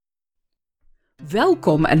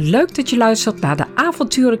Welkom en leuk dat je luistert naar de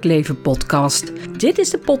Avontuurlijk Leven podcast. Dit is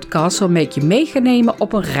de podcast waarmee ik je mee ga nemen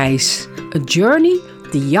op een reis. Een journey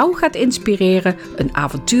die jou gaat inspireren een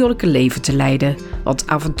avontuurlijke leven te leiden. Want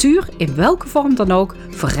avontuur, in welke vorm dan ook,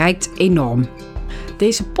 verrijkt enorm.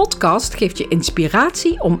 Deze podcast geeft je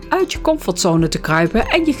inspiratie om uit je comfortzone te kruipen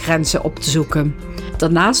en je grenzen op te zoeken.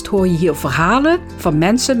 Daarnaast hoor je hier verhalen van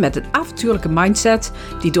mensen met een avontuurlijke mindset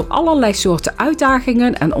die door allerlei soorten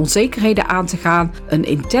uitdagingen en onzekerheden aan te gaan een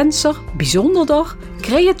intenser, bijzonderder,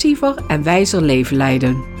 creatiever en wijzer leven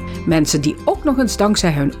leiden. Mensen die ook nog eens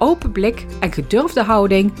dankzij hun open blik en gedurfde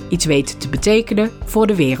houding iets weten te betekenen voor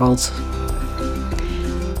de wereld.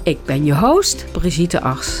 Ik ben je host, Brigitte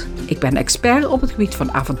Ars. Ik ben expert op het gebied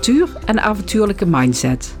van avontuur en avontuurlijke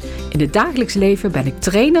mindset. In het dagelijks leven ben ik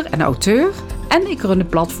trainer en auteur en ik run het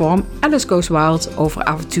platform Alice Goes Wild over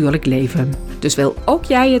avontuurlijk leven. Dus wil ook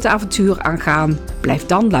jij het avontuur aangaan? Blijf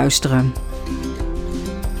dan luisteren.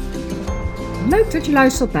 Leuk dat je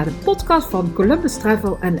luistert naar de podcast van Columbus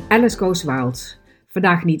Travel en Alice Goes Wild.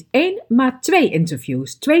 Vandaag niet 1, maar 2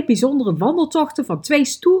 interviews. 2 bijzondere wandeltochten van 2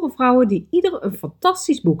 stoere vrouwen die ieder een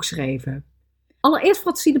fantastisch boek schreven. Allereerst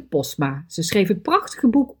Francine Postma. Ze schreef het prachtige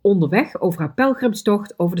boek Onderweg over haar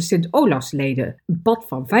pelgrimstocht over de Sint-Olavsleden. Een pad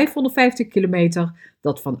van 550 kilometer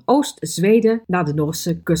dat van Oost-Zweden naar de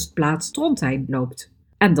Noorse kustplaats Trondheim loopt.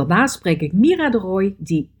 En daarna spreek ik Mira de Rooij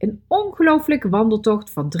die een ongelooflijke wandeltocht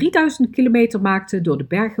van 3000 kilometer maakte door de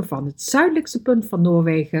bergen van het zuidelijkste punt van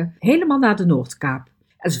Noorwegen helemaal naar de Noordkaap.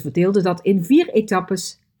 En ze verdeelde dat in 4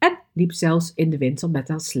 etappes en liep zelfs in de winter met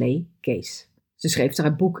haar slee Kees. Ze schreef daar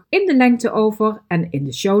een boek in de lengte over en in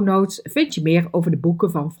de show notes vind je meer over de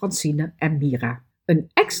boeken van Francine en Mira. Een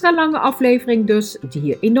extra lange aflevering dus, die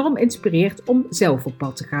je enorm inspireert om zelf op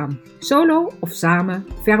pad te gaan. Solo of samen,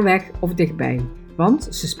 ver weg of dichtbij. Want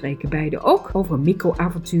ze spreken beide ook over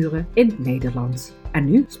micro-avonturen in Nederland.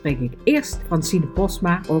 En nu spreek ik eerst Francine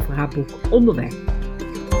Postma over haar boek Onderweg.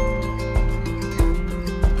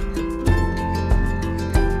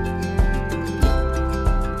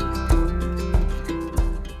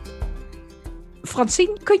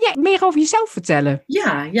 Francine, kun jij meer over jezelf vertellen?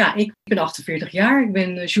 Ja, ik ben 48 jaar. Ik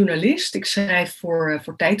ben journalist. Ik schrijf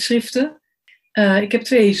voor tijdschriften. Ik heb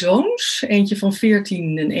 2 zoons. Eentje van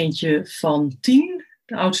 14 en eentje van 10.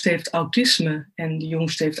 De oudste heeft autisme en de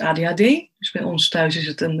jongste heeft ADHD. Dus bij ons thuis is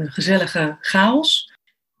het een gezellige chaos.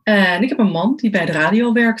 En ik heb een man die bij de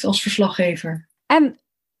radio werkt als verslaggever. En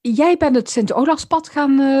jij bent het Sint-Olavspad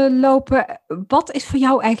gaan lopen. Wat is voor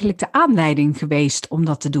jou eigenlijk de aanleiding geweest om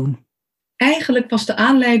dat te doen? Eigenlijk was de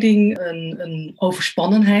aanleiding een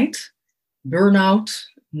overspannenheid,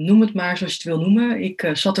 burn-out, noem het maar zoals je het wil noemen. Ik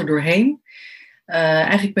zat er doorheen.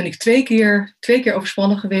 Eigenlijk ben ik twee keer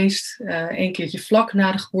overspannen geweest. 1 keertje vlak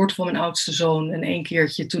na de geboorte van mijn oudste zoon en 1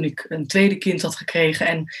 keertje toen ik een tweede kind had gekregen.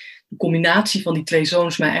 En de combinatie van die 2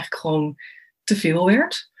 zoons mij eigenlijk gewoon te veel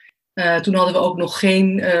werd. Toen hadden we ook nog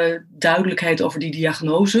geen duidelijkheid over die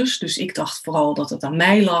diagnoses. Dus ik dacht vooral dat het aan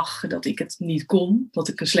mij lag, dat ik het niet kon, dat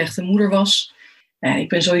ik een slechte moeder was. Ik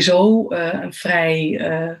ben sowieso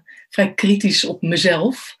vrij kritisch op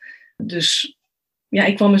mezelf. Dus ja,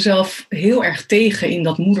 ik kwam mezelf heel erg tegen in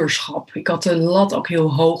dat moederschap. Ik had de lat ook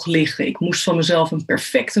heel hoog liggen. Ik moest van mezelf een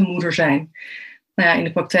perfecte moeder zijn. Nou ja, in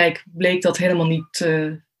de praktijk bleek dat helemaal niet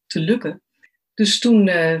te lukken. Dus toen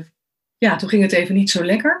ging het even niet zo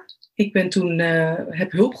lekker. Ik ben toen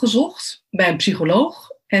heb hulp gezocht bij een psycholoog.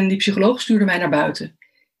 En die psycholoog stuurde mij naar buiten.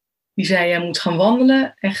 Die zei, jij moet gaan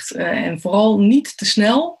wandelen. Echt, en vooral niet te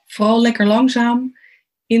snel. Vooral lekker langzaam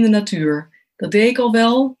in de natuur. Dat deed ik al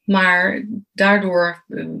wel. Maar daardoor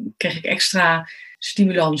kreeg ik extra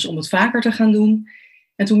stimulans om het vaker te gaan doen.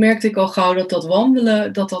 En toen merkte ik al gauw dat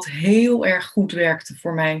wandelen dat heel erg goed werkte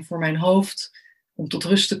voor mijn hoofd. Om tot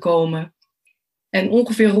rust te komen. En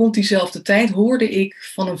ongeveer rond diezelfde tijd hoorde ik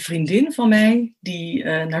van een vriendin van mij, die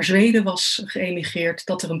naar Zweden was geëmigreerd,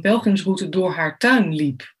 dat er een pelgrimsroute door haar tuin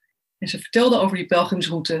liep. En ze vertelde over die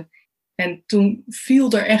pelgrimsroute. En toen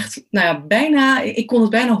viel er echt, ik kon het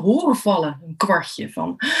bijna horen vallen, een kwartje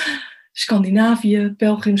van Scandinavië,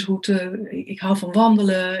 pelgrimsroute, ik hou van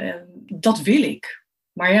wandelen, dat wil ik.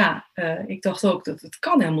 Maar ja, ik dacht ook dat het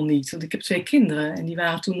kan helemaal niet, want ik heb 2 kinderen en die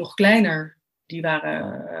waren toen nog kleiner. Die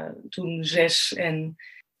waren toen 6 en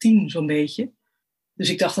 10 zo'n beetje. Dus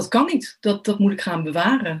ik dacht, dat kan niet. Dat moet ik gaan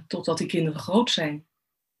bewaren totdat die kinderen groot zijn.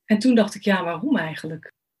 En toen dacht ik, ja, waarom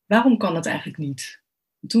eigenlijk? Waarom kan het eigenlijk niet?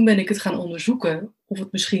 En toen ben ik het gaan onderzoeken of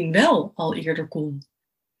het misschien wel al eerder kon.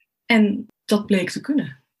 En dat bleek te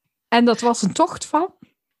kunnen. En dat was een tocht van?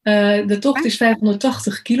 De tocht is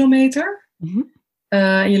 580 kilometer. Mm-hmm.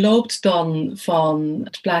 Je loopt dan van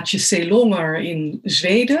het plaatsje Selonger in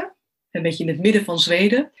Zweden een beetje in het midden van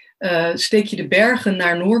Zweden. Steek je de bergen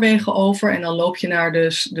naar Noorwegen over en dan loop je naar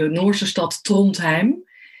de Noorse stad Trondheim.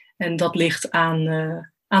 En dat ligt aan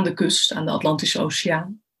de kust, aan de Atlantische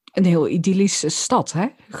Oceaan. Een heel idyllische stad, hè?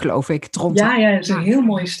 Geloof ik. Trondheim. Ja, het is een heel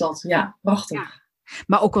mooie stad. Ja, prachtig. Ja.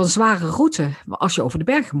 Maar ook wel een zware route als je over de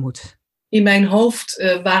bergen moet. In mijn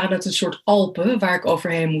hoofd waren het een soort Alpen waar ik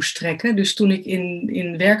overheen moest trekken. Dus toen ik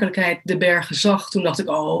in werkelijkheid de bergen zag, toen dacht ik,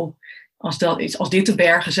 als dit de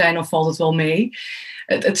bergen zijn, dan valt het wel mee.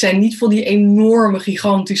 Het zijn niet van die enorme,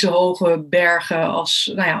 gigantische, hoge bergen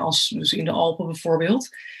als dus in de Alpen bijvoorbeeld.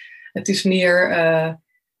 Het is meer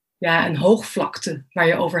een hoogvlakte waar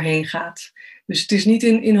je overheen gaat. Dus het is niet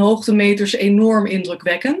in hoogtemeters enorm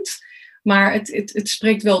indrukwekkend. Maar het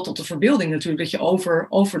spreekt wel tot de verbeelding natuurlijk, dat je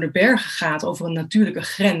over de bergen gaat, over een natuurlijke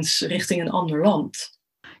grens richting een ander land.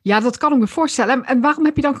 Ja, dat kan ik me voorstellen. En waarom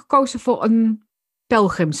heb je dan gekozen voor een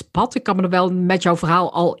pelgrimspad? Ik kan me er wel met jouw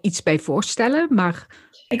verhaal al iets bij voorstellen, maar...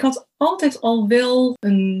 Ik had altijd al wel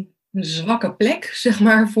een zwakke plek, zeg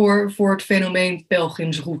maar, voor het fenomeen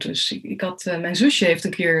pelgrimsroutes. Mijn zusje heeft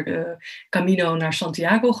een keer de Camino naar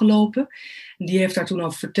Santiago gelopen. Die heeft daar toen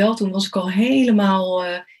over verteld. Toen was ik al helemaal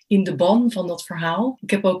in de ban van dat verhaal. Ik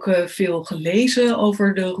heb ook veel gelezen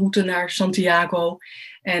over de route naar Santiago.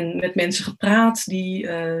 En met mensen gepraat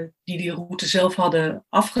die route zelf hadden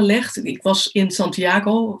afgelegd. Ik was in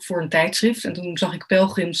Santiago voor een tijdschrift. En toen zag ik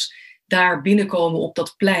pelgrims daar binnenkomen op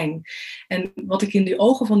dat plein. En wat ik in de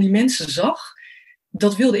ogen van die mensen zag,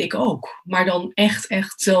 dat wilde ik ook. Maar dan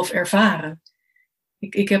echt zelf ervaren.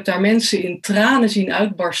 Ik heb daar mensen in tranen zien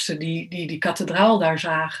uitbarsten die kathedraal daar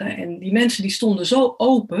zagen. En die mensen die stonden zo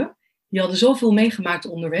open. Die hadden zoveel meegemaakt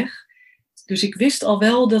onderweg. Dus ik wist al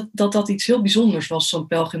wel dat iets heel bijzonders was, zo'n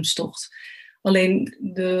pelgrimstocht. Alleen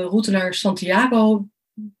de route naar Santiago,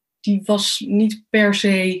 die stond niet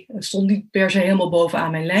per se helemaal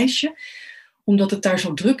bovenaan mijn lijstje. Omdat het daar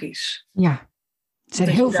zo druk is. Ja, er zijn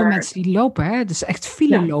heel veel mensen die lopen, hè? Dus echt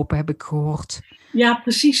file lopen, heb ik gehoord. Ja,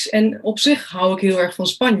 precies. En op zich hou ik heel erg van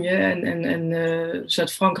Spanje en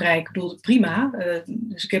Zuid-Frankrijk. Ik bedoel, prima.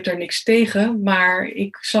 Dus ik heb daar niks tegen. Maar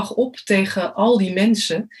ik zag op tegen al die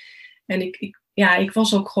mensen. En ik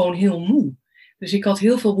was ook gewoon heel moe. Dus ik had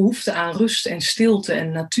heel veel behoefte aan rust en stilte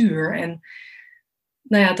en natuur. En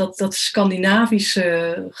dat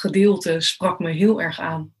Scandinavische gedeelte sprak me heel erg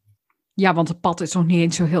aan. Ja, want het pad is nog niet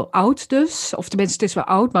eens zo heel oud dus. Of tenminste, het is wel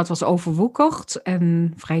oud, maar het was overwoekerd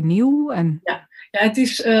en vrij nieuw. Ja, het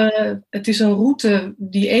is een route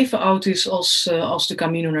die even oud is als de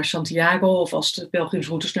Camino naar Santiago of als de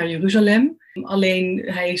pelgrimsroutes naar Jeruzalem. Alleen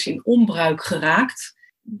hij is in onbruik geraakt.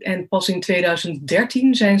 En pas in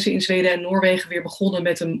 2013 zijn ze in Zweden en Noorwegen weer begonnen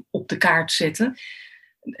met hem op de kaart zetten.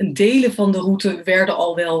 Delen van de route werden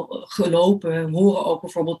al wel gelopen, horen ook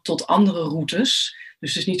bijvoorbeeld tot andere routes. Dus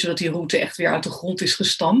het is niet zo dat die route echt weer uit de grond is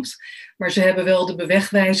gestampt. Maar ze hebben wel de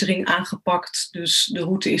bewegwijzering aangepakt. Dus de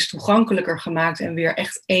route is toegankelijker gemaakt en weer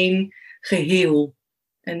echt één geheel.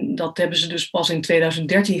 En dat hebben ze dus pas in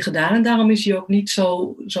 2013 gedaan. En daarom is hij ook niet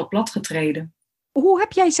zo platgetreden. Hoe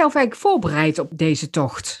heb jij zelf eigenlijk voorbereid op deze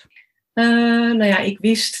tocht? Ik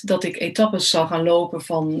wist dat ik etappes zou gaan lopen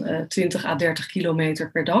van 20 à 30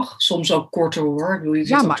 kilometer per dag. Soms ook korter hoor.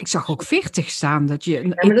 Ik zag ook 40 staan. Maar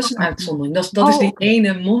dat is een uitzondering. Dat is die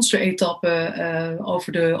ene monsteretappe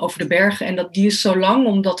over de bergen. En die is zo lang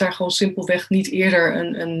omdat daar gewoon simpelweg niet eerder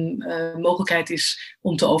een mogelijkheid is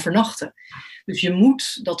om te overnachten. Dus je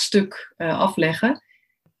moet dat stuk afleggen.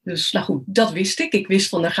 Dus goed, dat wist ik. Ik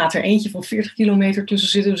wist er gaat er eentje van 40 kilometer tussen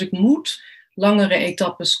zitten. Dus ik moet langere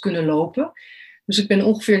etappes kunnen lopen. Dus ik ben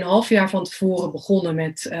ongeveer een half jaar van tevoren begonnen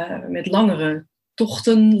met langere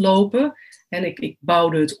tochten lopen. En ik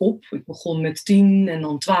bouwde het op. Ik begon met 10 en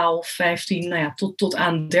dan 12, 15, tot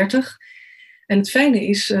aan 30. En het fijne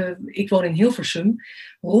is, ik woon in Hilversum.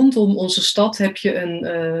 Rondom onze stad heb je een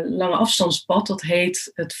lange afstandspad. Dat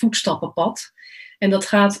heet het voetstappenpad. En dat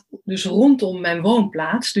gaat dus rondom mijn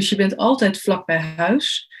woonplaats. Dus je bent altijd vlak bij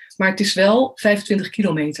huis. Maar het is wel 25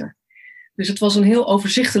 kilometer. Dus het was een heel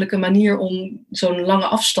overzichtelijke manier om zo'n lange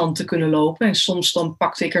afstand te kunnen lopen. En soms dan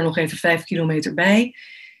pakte ik er nog even 5 kilometer bij.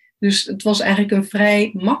 Dus het was eigenlijk een vrij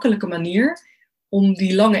makkelijke manier om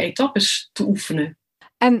die lange etappes te oefenen.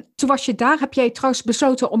 En toen was je daar, heb jij trouwens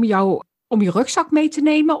besloten om je rugzak mee te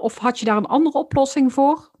nemen? Of had je daar een andere oplossing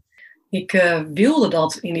voor? Ik wilde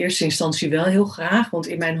dat in eerste instantie wel heel graag, want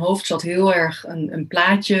in mijn hoofd zat heel erg een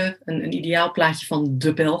plaatje, een ideaal plaatje van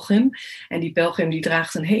de pelgrim. En die pelgrim die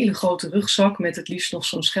draagt een hele grote rugzak met het liefst nog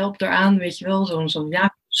zo'n schelp eraan, weet je wel, zo'n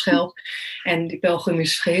schelp. En die pelgrim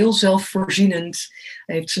is geheel zelfvoorzienend.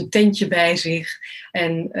 Hij heeft zijn tentje bij zich.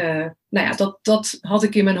 En dat had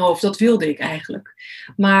ik in mijn hoofd. Dat wilde ik eigenlijk.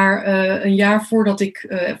 Maar een jaar voordat ik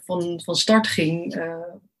van start ging,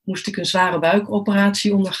 moest ik een zware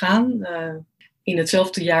buikoperatie ondergaan. In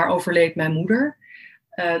hetzelfde jaar overleed mijn moeder.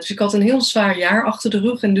 Dus ik had een heel zwaar jaar achter de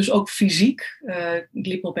rug en dus ook fysiek. Ik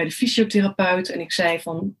liep nog bij de fysiotherapeut en ik zei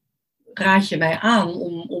van, raad je mij aan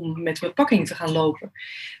om met beperking te gaan lopen?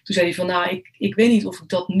 Toen zei hij van, ik weet niet of ik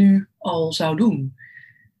dat nu al zou doen.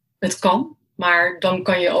 Het kan, maar dan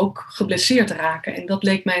kan je ook geblesseerd raken. En dat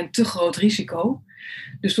leek mij een te groot risico.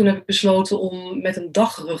 Dus toen heb ik besloten om met een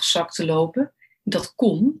dagrugzak te lopen. Dat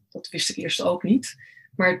kon, dat wist ik eerst ook niet.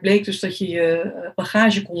 Maar het bleek dus dat je je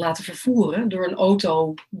bagage kon laten vervoeren door een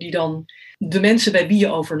auto die dan de mensen bij wie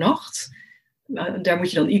je overnacht, daar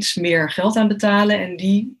moet je dan iets meer geld aan betalen en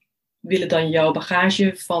die willen dan jouw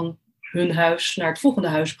bagage van hun huis naar het volgende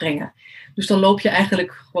huis brengen. Dus dan loop je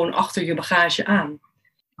eigenlijk gewoon achter je bagage aan.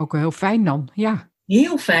 Ook heel fijn dan, ja.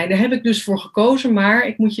 Heel fijn, daar heb ik dus voor gekozen, maar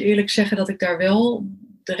ik moet je eerlijk zeggen dat ik daar wel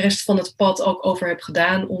de rest van het pad ook over heb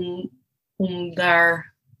gedaan om daar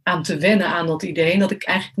aan te wennen aan dat idee. En dat ik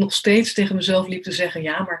eigenlijk nog steeds tegen mezelf liep te zeggen,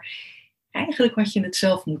 ja, maar eigenlijk had je het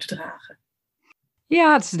zelf moeten dragen.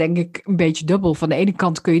 Ja, het is denk ik een beetje dubbel. Van de ene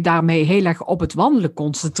kant kun je daarmee heel erg op het wandelen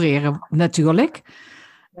concentreren, natuurlijk.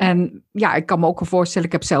 En ja, ik kan me ook wel voorstellen,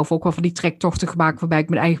 ik heb zelf ook wel van die trektochten gemaakt waarbij ik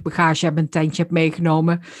mijn eigen bagage heb, een tentje heb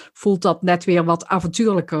meegenomen. Voelt dat net weer wat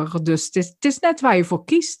avontuurlijker. Dus het is net waar je voor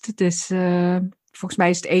kiest. Het is, volgens mij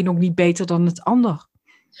is het een ook niet beter dan het ander.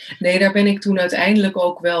 Nee, daar ben ik toen uiteindelijk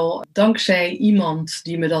ook wel, dankzij iemand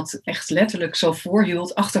die me dat echt letterlijk zo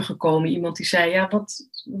voorhield, achtergekomen. Iemand die zei, ja,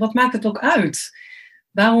 wat maakt het ook uit?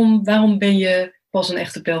 Waarom ben je pas een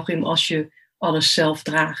echte pelgrim als je alles zelf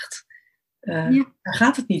draagt? Daar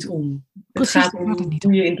gaat het niet om. Precies, het gaat om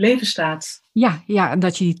hoe je in het leven staat. Ja, en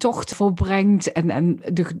dat je die tocht volbrengt en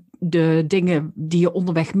de dingen die je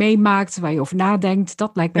onderweg meemaakt, waar je over nadenkt,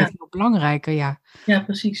 dat lijkt mij veel belangrijker, ja. Ja,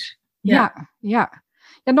 precies. Ja. Ja,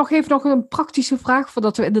 nog een praktische vraag,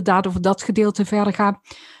 voordat we inderdaad over dat gedeelte verder gaan.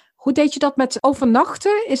 Hoe deed je dat met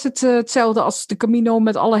overnachten? Is het hetzelfde als de Camino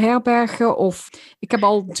met alle herbergen? Of ik heb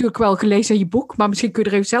al natuurlijk wel gelezen in je boek, maar misschien kun je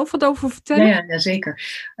er even zelf wat over vertellen. Ja, zeker.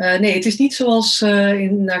 Nee, het is niet zoals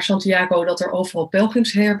naar Santiago dat er overal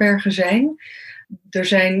pelgrimsherbergen zijn. Er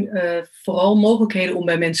zijn vooral mogelijkheden om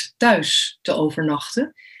bij mensen thuis te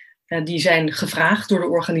overnachten. Die zijn gevraagd door de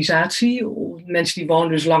organisatie. Mensen die wonen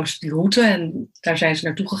dus langs die route. En daar zijn ze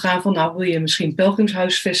naartoe gegaan van, nou wil je misschien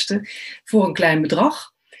pelgrimshuisvesten voor een klein bedrag.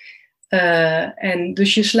 En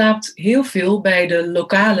dus je slaapt heel veel bij de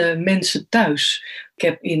lokale mensen thuis. Ik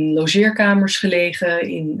heb in logeerkamers gelegen,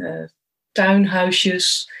 in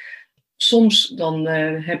tuinhuisjes. Soms dan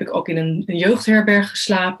heb ik ook in een jeugdherberg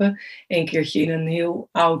geslapen. Een keertje in een heel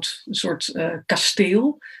oud soort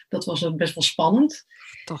kasteel. Dat was best wel spannend.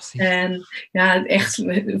 Fantastisch. En ja, echt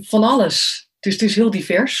van alles. Het is heel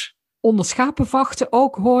divers. Onder schapenvachten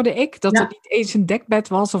ook hoorde ik dat er niet eens een dekbed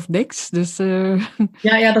was of niks. Dus,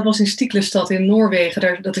 Ja, dat was in Stiklestad in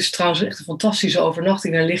Noorwegen. Dat is trouwens echt een fantastische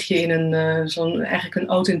overnachting. Daar lig je in eigenlijk een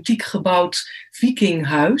authentiek gebouwd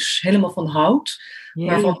vikinghuis. Helemaal van hout. Jee.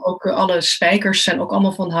 Waarvan ook alle spijkers zijn ook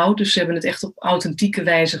allemaal van hout. Dus ze hebben het echt op authentieke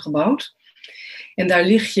wijze gebouwd. En daar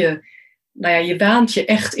lig je, je waant je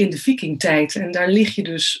echt in de vikingtijd. En daar lig je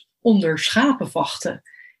dus onder schapenvachten.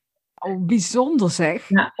 Oh, bijzonder zeg.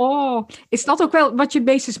 Ja. Oh, is dat ook wel wat je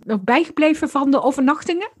meest is nog bijgebleven van de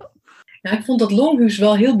overnachtingen? Ja, ik vond dat longhuis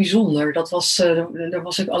wel heel bijzonder. Daar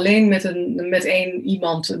was ik alleen met één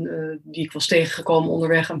iemand die ik was tegengekomen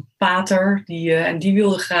onderweg, een pater. En die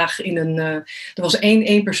wilde graag er was één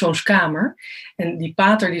eenpersoonskamer. En die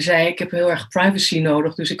pater die zei, ik heb heel erg privacy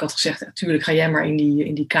nodig. Dus ik had gezegd, natuurlijk ga jij maar in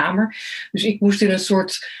die kamer. Dus ik moest in een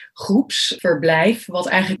soort groepsverblijf, wat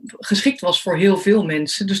eigenlijk geschikt was voor heel veel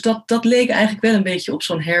mensen. Dus dat leek eigenlijk wel een beetje op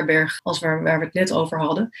zo'n herberg als waar we het net over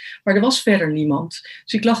hadden. Maar er was verder niemand.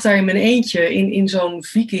 Dus ik lag daar in mijn eentje in zo'n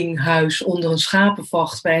vikinghuis onder een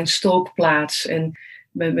schapenvacht bij een stookplaats en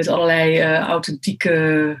met allerlei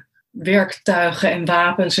authentieke werktuigen en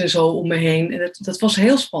wapens en zo om me heen. En dat was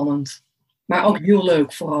heel spannend, maar ook heel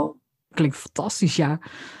leuk vooral. Klinkt fantastisch, ja.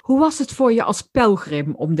 Hoe was het voor je als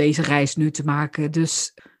pelgrim om deze reis nu te maken?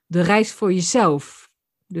 Dus de reis voor jezelf.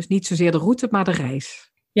 Dus niet zozeer de route, maar de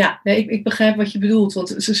reis. Ja, nee, ik begrijp wat je bedoelt.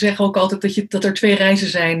 Want ze zeggen ook altijd dat er 2 reizen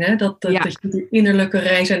zijn. Hè? Dat je de innerlijke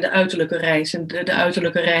reis en de uiterlijke reis. En de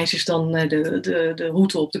uiterlijke reis is dan de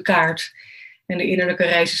route op de kaart. En de innerlijke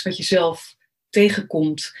reis is wat je zelf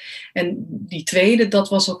tegenkomt. En die tweede, dat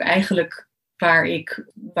was ook eigenlijk waar ik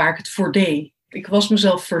het voor deed. Ik was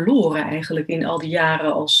mezelf verloren eigenlijk in al die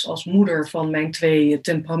jaren als moeder van mijn 2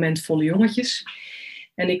 temperamentvolle jongetjes.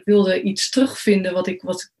 En ik wilde iets terugvinden wat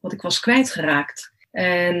ik was kwijtgeraakt.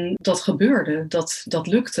 En dat gebeurde, dat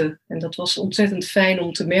lukte. En dat was ontzettend fijn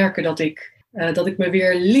om te merken dat ik me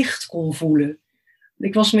weer licht kon voelen.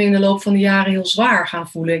 Ik was me in de loop van de jaren heel zwaar gaan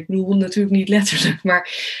voelen. Ik bedoel natuurlijk niet letterlijk, maar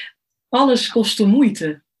alles kostte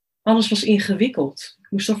moeite. Alles was ingewikkeld. Ik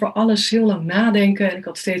moest over alles heel lang nadenken en ik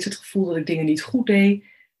had steeds het gevoel dat ik dingen niet goed deed.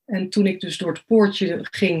 En toen ik dus door het poortje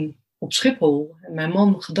ging op Schiphol en mijn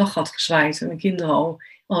man gedag had gezwaaid en mijn kinderen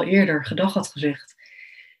al eerder gedag had gezegd,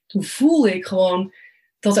 toen voelde ik gewoon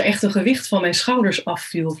dat er echt een gewicht van mijn schouders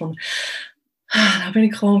afviel. Van, nou ben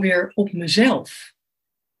ik gewoon weer op mezelf.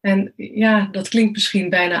 En ja, dat klinkt misschien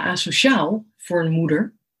bijna asociaal voor een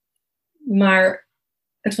moeder. Maar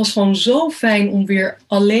het was gewoon zo fijn om weer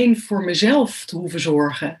alleen voor mezelf te hoeven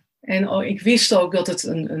zorgen. En ik wist ook dat het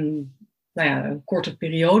een korte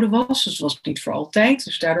periode was. Dus het was niet voor altijd.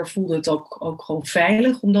 Dus daardoor voelde het ook gewoon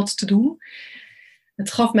veilig om dat te doen.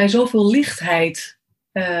 Het gaf mij zoveel lichtheid.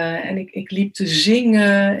 En ik liep te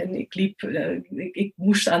zingen. En ik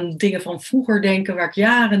moest aan dingen van vroeger denken waar ik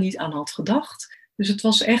jaren niet aan had gedacht. Dus het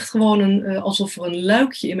was echt gewoon alsof er een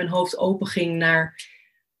luikje in mijn hoofd openging naar,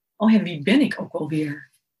 wie ben ik ook alweer?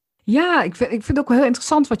 Ja, ik vind het ook wel heel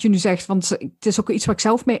interessant wat je nu zegt. Want het is ook iets waar ik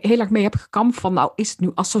zelf heel erg mee heb gekampt. Van nou, is het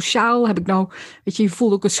nu asociaal? Heb ik nou, je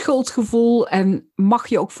voelt ook een schuldgevoel. En mag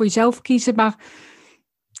je ook voor jezelf kiezen. Maar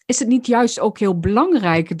is het niet juist ook heel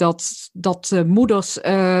belangrijk dat moeders...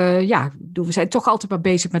 we zijn toch altijd maar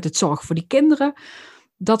bezig met het zorgen voor die kinderen.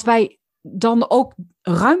 Dat wij dan ook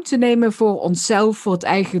ruimte nemen voor onszelf. Voor het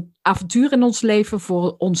eigen avontuur in ons leven.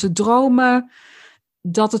 Voor onze dromen.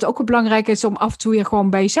 Dat het ook belangrijk is om af en toe weer gewoon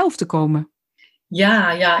bij jezelf te komen.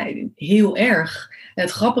 Ja, heel erg. En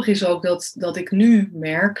het grappige is ook dat ik nu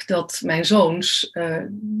merk dat mijn zoons,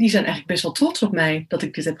 die zijn eigenlijk best wel trots op mij dat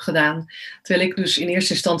ik dit heb gedaan. Terwijl ik dus in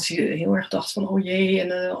eerste instantie heel erg dacht van, oh jee,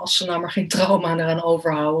 en als ze nou maar geen trauma eraan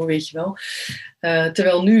overhouden, weet je wel.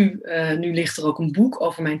 Terwijl nu ligt er ook een boek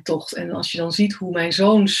over mijn tocht. En als je dan ziet hoe mijn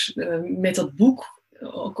zoons met dat boek,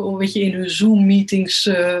 ook in hun Zoom-meetings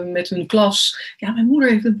met hun klas. Ja, mijn moeder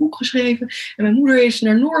heeft een boek geschreven en mijn moeder is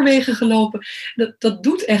naar Noorwegen gelopen. Dat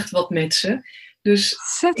doet echt wat met ze. Dus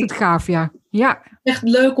ontzettend gaaf, ja. Echt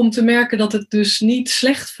leuk om te merken dat het dus niet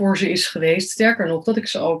slecht voor ze is geweest. Sterker nog, dat ik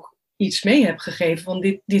ze ook iets mee heb gegeven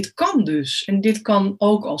van dit kan dus. En dit kan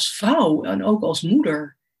ook als vrouw en ook als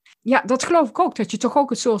moeder. Ja, dat geloof ik ook. Dat je toch ook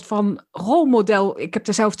een soort van rolmodel... Ik heb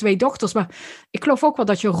er zelf 2 dochters, maar ik geloof ook wel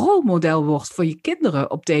dat je rolmodel wordt voor je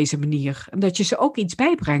kinderen op deze manier. En dat je ze ook iets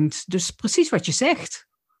bijbrengt. Dus precies wat je zegt.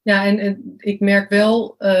 Ja, en ik merk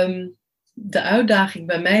wel... de uitdaging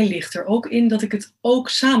bij mij ligt er ook in dat ik het ook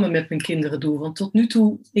samen met mijn kinderen doe. Want tot nu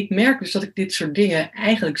toe, ik merk dus dat ik dit soort dingen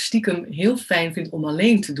eigenlijk stiekem heel fijn vind om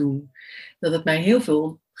alleen te doen. Dat het mij heel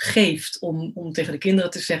veel geeft om tegen de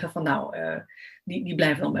kinderen te zeggen van nou... Die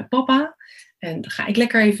blijven dan bij papa en dan ga ik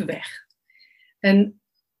lekker even weg. En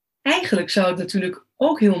eigenlijk zou het natuurlijk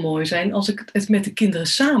ook heel mooi zijn als ik het met de kinderen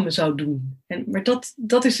samen zou doen. Maar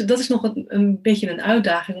dat is nog een beetje een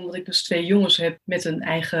uitdaging, omdat ik dus 2 jongens heb met een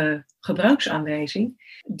eigen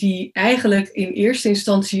gebruiksaanwijzing. Die eigenlijk in eerste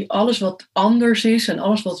instantie alles wat anders is en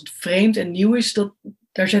alles wat vreemd en nieuw is,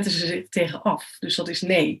 daar zetten ze zich tegen af. Dus dat is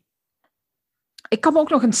nee. Ik kan me ook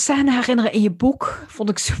nog een scène herinneren in je boek. Vond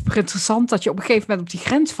ik super interessant dat je op een gegeven moment op die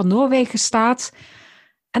grens van Noorwegen staat.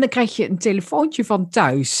 En dan krijg je een telefoontje van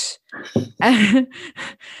thuis. En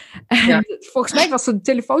volgens mij was het een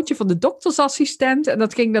telefoontje van de doktersassistent. En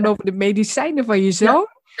dat ging dan over de medicijnen van je zoon.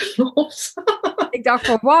 Ja, klopt. Ik dacht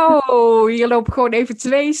van wauw, hier lopen gewoon even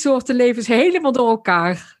 2 soorten levens helemaal door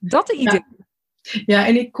elkaar. Dat idee. Ja,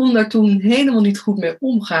 en ik kon daar toen helemaal niet goed mee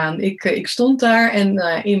omgaan. Ik stond daar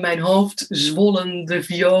en in mijn hoofd zwollen de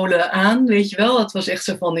violen aan, weet je wel. Het was echt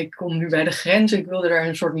zo van, ik kom nu bij de grens. Ik wilde daar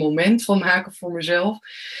een soort moment van maken voor mezelf.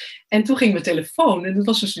 En toen ging mijn telefoon en dat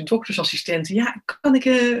was dus de doktersassistent. Ja,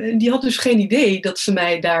 die had dus geen idee dat ze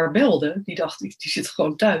mij daar belde. Die dacht, die zit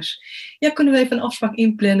gewoon thuis. Ja, kunnen we even een afspraak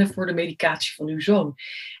inplannen voor de medicatie van uw zoon?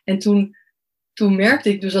 En toen merkte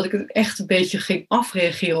ik dus dat ik het echt een beetje ging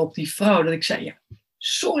afreageren op die vrouw. Dat ik zei, ja,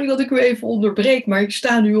 sorry dat ik u even onderbreek, maar ik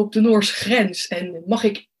sta nu op de Noorse grens. En mag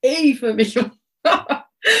ik even, weet je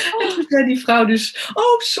En toen zei die vrouw dus,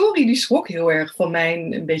 oh sorry, die schrok heel erg van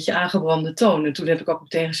mijn een beetje aangebrande toon. En toen heb ik ook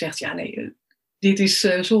meteen gezegd, ja nee, dit is,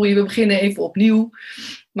 sorry, we beginnen even opnieuw.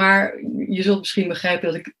 Maar je zult misschien begrijpen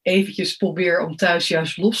dat ik eventjes probeer om thuis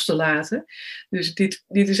juist los te laten. Dus dit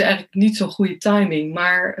is eigenlijk niet zo'n goede timing,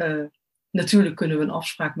 maar... natuurlijk kunnen we een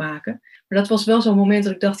afspraak maken. Maar dat was wel zo'n moment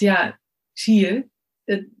dat ik dacht, ja, zie je,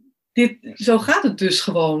 Zo gaat het dus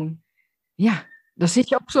gewoon. Ja, dan zit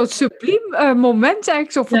je op zo'n subliem moment,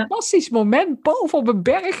 eigenlijk zo'n Ja. fantastisch moment, boven op een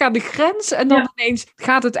berg aan de grens. En dan ineens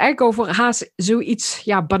gaat het eigenlijk over haast zoiets,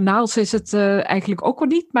 banaals is het eigenlijk ook al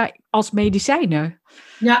niet, maar als medicijnen.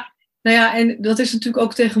 Ja, nou ja, en dat is natuurlijk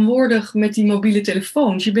ook tegenwoordig met die mobiele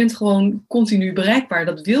telefoons. Je bent gewoon continu bereikbaar.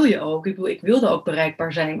 Dat wil je ook. Ik wilde ook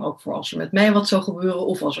bereikbaar zijn, ook voor als er met mij wat zou gebeuren,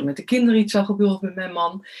 of als er met de kinderen iets zou gebeuren, of met mijn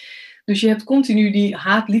man. Dus je hebt continu die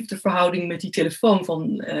haat-liefde met die telefoon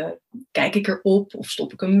van kijk ik erop of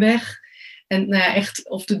stop ik hem weg? En nou ja, echt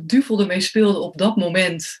of de duivel ermee speelde op dat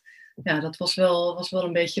moment, ja, dat was wel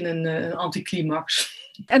een beetje een anticlimax.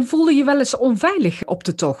 En voelde je wel eens onveilig op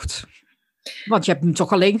de tocht? Want je hebt hem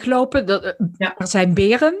toch alleen gelopen? Er zijn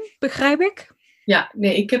beren, begrijp ik? Ja,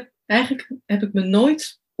 nee, eigenlijk heb ik me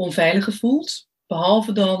nooit onveilig gevoeld.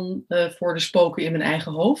 Behalve dan voor de spoken in mijn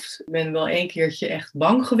eigen hoofd. Ik ben wel 1 keertje echt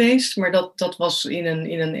bang geweest. Maar dat was in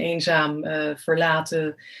een eenzaam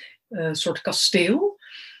verlaten soort kasteel.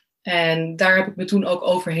 En daar heb ik me toen ook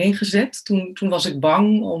overheen gezet. Toen was ik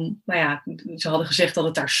bang ze hadden gezegd dat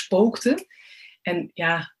het daar spookte. En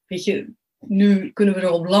ja, weet je, nu kunnen we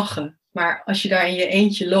erom lachen. Maar als je daar in je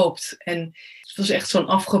eentje loopt en het was echt zo'n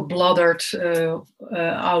afgebladderd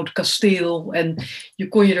oud kasteel en je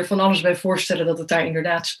kon je er van alles bij voorstellen dat het daar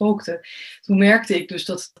inderdaad spookte. Toen merkte ik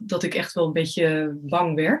dus dat ik echt wel een beetje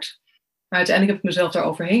bang werd. Maar uiteindelijk heb ik mezelf daar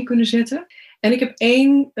overheen kunnen zetten. En ik heb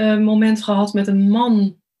 1 moment gehad met een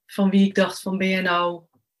man van wie ik dacht van ben jij nou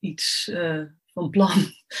iets van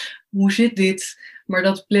plan? Hoe zit dit? Maar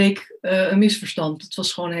dat bleek een misverstand. Het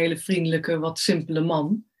was gewoon een hele vriendelijke, wat simpele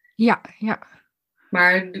man. Ja.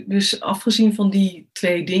 Maar dus afgezien van die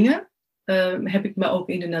 2 dingen heb ik me ook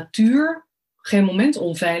in de natuur geen moment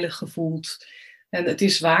onveilig gevoeld. En het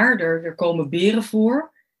is waar, er komen beren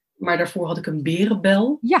voor. Maar daarvoor had ik een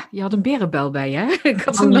berenbel. Ja, je had een berenbel bij je, hè? Ik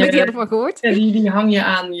had er nooit eerder van gehoord. Ja, die hang je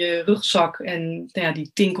aan je rugzak en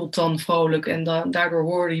die tinkelt dan vrolijk. En daardoor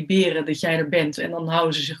horen die beren dat jij er bent. En dan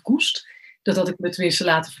houden ze zich koest. Dat had ik me tenminste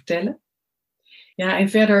laten vertellen. Ja, en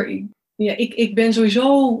verder... Ja, ik ben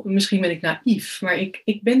sowieso, misschien ben ik naïef, maar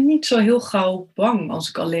ik ben niet zo heel gauw bang als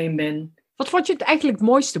ik alleen ben. Wat vond je het eigenlijk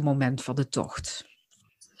mooiste moment van de tocht?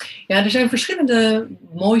 Ja, er zijn verschillende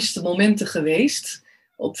mooiste momenten geweest,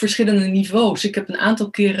 op verschillende niveaus. Ik heb een aantal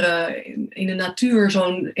keren in de natuur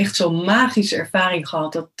echt zo'n magische ervaring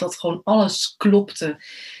gehad, dat gewoon alles klopte.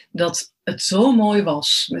 Dat het zo mooi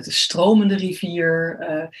was, met de stromende rivier,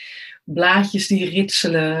 blaadjes die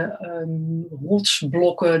ritselen,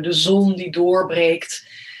 rotsblokken, de zon die doorbreekt.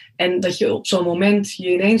 En dat je op zo'n moment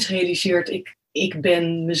je ineens realiseert, ik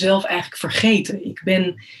ben mezelf eigenlijk vergeten. Ik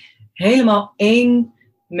ben helemaal één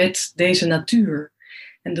met deze natuur.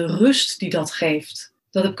 En de rust die dat geeft,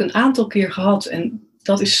 dat heb ik een aantal keer gehad. En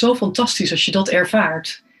dat is zo fantastisch als je dat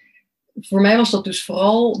ervaart. Voor mij was dat dus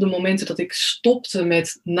vooral de momenten dat ik stopte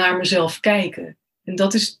met naar mezelf kijken. En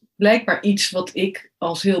dat is blijkbaar iets wat ik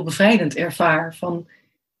als heel bevrijdend ervaar. Van,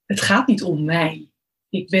 het gaat niet om mij.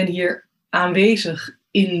 Ik ben hier aanwezig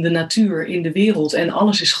in de natuur, in de wereld en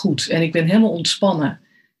alles is goed. En ik ben helemaal ontspannen.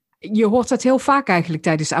 Je hoort het heel vaak eigenlijk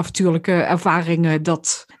tijdens avontuurlijke ervaringen.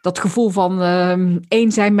 Dat gevoel van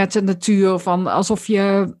één zijn met de natuur. Van alsof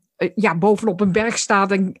je bovenop een berg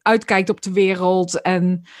staat en uitkijkt op de wereld.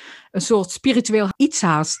 En een soort spiritueel iets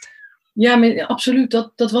haast. Ja, maar absoluut.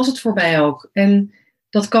 Dat was het voor mij ook. En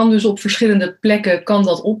dat kan dus op verschillende plekken kan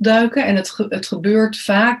dat opduiken. En het gebeurt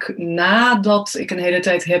vaak nadat ik een hele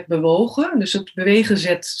tijd heb bewogen. Dus het bewegen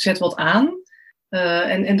zet wat aan.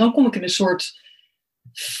 En dan kom ik in een soort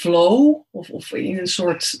flow. Of in een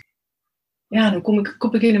soort... Ja, dan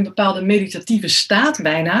kom ik in een bepaalde meditatieve staat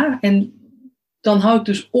bijna. En dan hou ik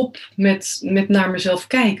dus op met naar mezelf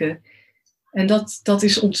kijken. En dat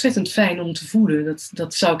is ontzettend fijn om te voelen.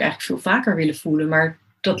 Dat zou ik eigenlijk veel vaker willen voelen. Maar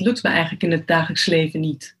dat lukt me eigenlijk in het dagelijks leven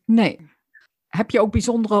niet. Nee. Heb je ook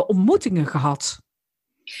bijzondere ontmoetingen gehad?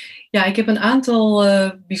 Ja, ik heb een aantal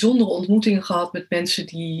bijzondere ontmoetingen gehad met mensen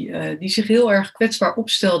die zich heel erg kwetsbaar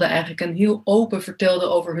opstelden eigenlijk. En heel open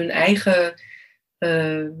vertelden over hun eigen,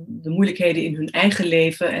 de moeilijkheden in hun eigen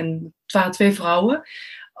leven. En het waren 2 vrouwen,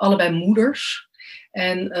 allebei moeders.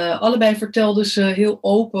 En allebei vertelden ze heel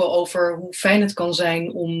open over hoe fijn het kan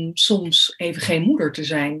zijn om soms even geen moeder te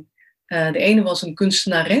zijn. De ene was een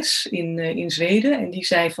kunstenares in Zweden. En die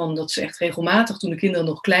zei dat ze echt regelmatig, toen de kinderen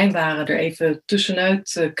nog klein waren, er even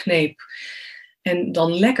tussenuit kneep. En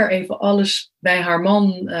dan lekker even alles bij haar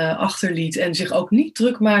man achterliet. En zich ook niet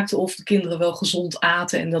druk maakte of de kinderen wel gezond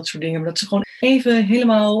aten en dat soort dingen. Maar dat ze gewoon even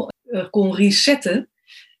helemaal kon resetten.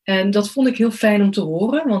 En dat vond ik heel fijn om te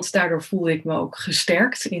horen. Want daardoor voelde ik me ook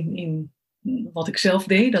gesterkt in wat ik zelf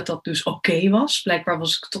deed, dat dat dus oké was. Blijkbaar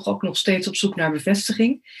was ik toch ook nog steeds op zoek naar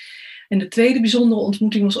bevestiging. En de tweede bijzondere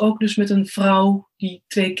ontmoeting was ook dus met een vrouw die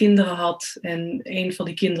 2 kinderen had. En een van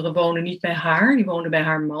die kinderen woonde niet bij haar. Die woonde bij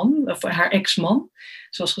haar man, of haar ex-man.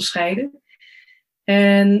 Ze was gescheiden.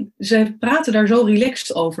 En ze praten daar zo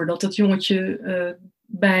relaxed over. Dat het jongetje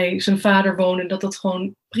bij zijn vader woonde. Dat dat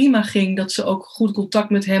gewoon prima ging. Dat ze ook goed contact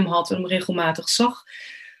met hem had en hem regelmatig zag.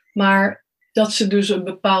 Maar dat ze dus een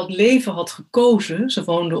bepaald leven had gekozen. Ze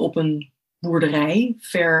woonde op een boerderij,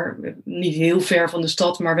 niet heel ver van de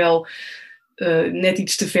stad, maar wel net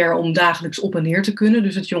iets te ver om dagelijks op en neer te kunnen.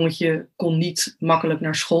 Dus het jongetje kon niet makkelijk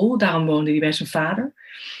naar school, daarom woonde hij bij zijn vader.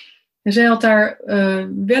 En zij had daar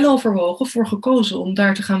wel overwogen voor gekozen om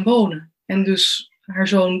daar te gaan wonen. En dus haar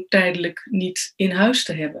zoon tijdelijk niet in huis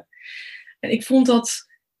te hebben. En ik vond dat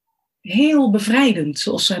heel bevrijdend,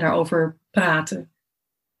 zoals zij daarover praten.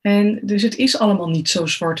 En dus het is allemaal niet zo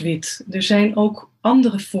zwart-wit. Er zijn ook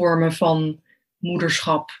andere vormen van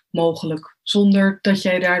moederschap mogelijk, zonder dat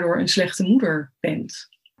jij daardoor een slechte moeder bent.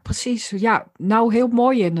 Precies, ja. Nou, heel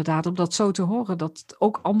mooi inderdaad om dat zo te horen. Dat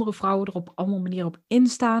ook andere vrouwen er op andere manieren op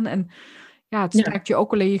instaan. En ja, het sterkt je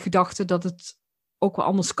ook al in je gedachten dat het ook wel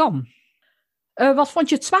anders kan. Wat vond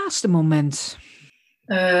je het zwaarste moment?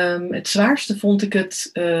 Het zwaarste vond ik het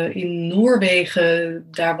in Noorwegen.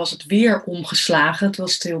 Daar was het weer omgeslagen. Het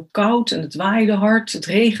was heel koud en het waaide hard. Het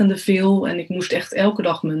regende veel en ik moest echt elke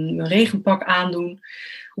dag mijn regenpak aandoen. Op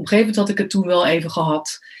een gegeven moment had ik het toen wel even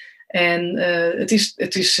gehad. En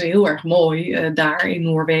het is heel erg mooi daar in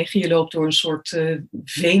Noorwegen. Je loopt door een soort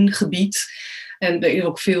veengebied. En er is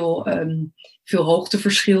ook veel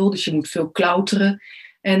hoogteverschil, dus je moet veel klauteren.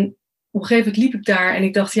 En op een gegeven moment liep ik daar en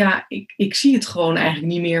ik dacht, ja, ik zie het gewoon eigenlijk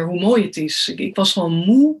niet meer hoe mooi het is. Ik was gewoon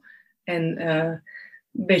moe en een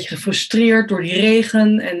beetje gefrustreerd door die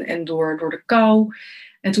regen en door de kou.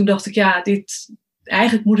 En toen dacht ik, ja,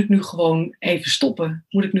 eigenlijk moet ik nu gewoon even stoppen.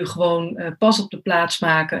 Moet ik nu gewoon pas op de plaats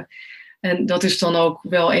maken. En dat is dan ook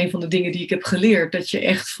wel een van de dingen die ik heb geleerd. Dat je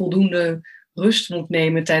echt voldoende rust moet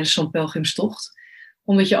nemen tijdens zo'n pelgrimstocht.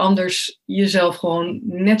 Omdat je anders jezelf gewoon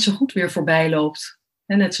net zo goed weer voorbij loopt.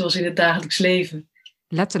 En net zoals in het dagelijks leven.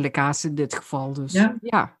 Letterlijk haast in dit geval dus.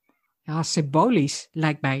 Ja. Ja, symbolisch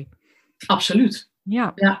lijkt mij. Absoluut.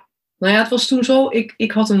 Ja. Nou ja, het was toen zo,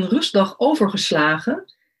 ik had een rustdag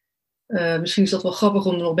overgeslagen. Misschien is dat wel grappig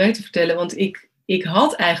om er nog bij te vertellen. Want ik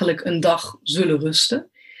had eigenlijk een dag zullen rusten.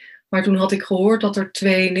 Maar toen had ik gehoord dat er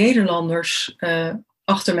 2 Nederlanders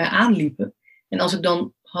achter mij aanliepen. En als ik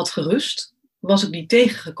dan had gerust, was ik die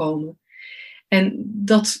tegengekomen. En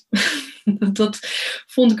dat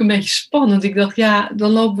vond ik een beetje spannend. Ik dacht, ja,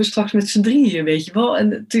 dan lopen we straks met z'n drieën, weet je wel.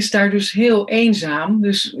 En het is daar dus heel eenzaam.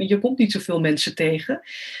 Dus je komt niet zoveel mensen tegen.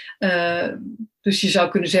 Dus je zou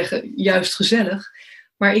kunnen zeggen, juist gezellig.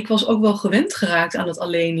 Maar ik was ook wel gewend geraakt aan het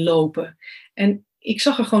alleen lopen. En ik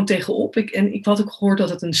zag er gewoon tegenop. Ik had ook gehoord dat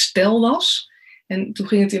het een stel was. En toen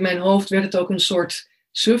ging het in mijn hoofd, werd het ook een soort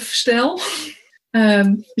suf-stel.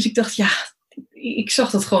 Dus ik dacht, ja, ik zag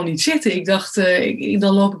dat gewoon niet zitten. Ik dacht,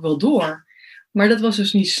 dan loop ik wel door. Maar dat was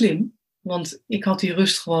dus niet slim. Want ik had die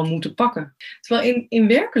rust gewoon moeten pakken. Terwijl in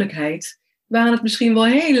werkelijkheid waren het misschien wel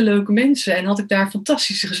hele leuke mensen. En had ik daar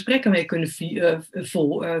fantastische gesprekken mee kunnen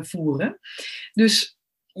voeren. Dus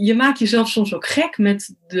je maakt jezelf soms ook gek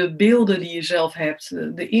met de beelden die je zelf hebt.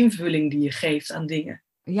 De invulling die je geeft aan dingen.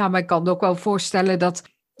 Ja, maar ik kan me ook wel voorstellen dat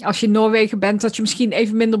als je in Noorwegen bent, dat je misschien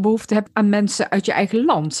even minder behoefte hebt aan mensen uit je eigen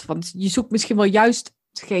land. Want je zoekt misschien wel juist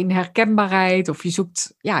geen herkenbaarheid. Of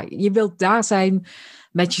je wilt daar zijn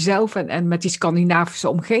met jezelf en met die Scandinavische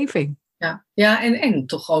omgeving. Ja, en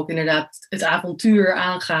toch ook inderdaad het avontuur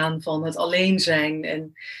aangaan van het alleen zijn.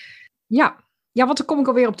 En Ja, want dan kom ik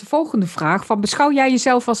alweer op de volgende vraag. Beschouw jij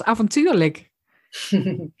jezelf als avontuurlijk?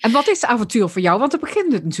 En wat is avontuur voor jou? Want daar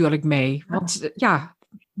begint het natuurlijk mee. Want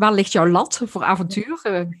waar ligt jouw lat voor avontuur?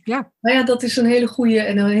 Ja. Nou ja, dat is een hele goede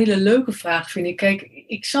en een hele leuke vraag, vind ik. Kijk,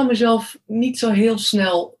 ik zou mezelf niet zo heel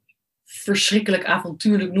snel verschrikkelijk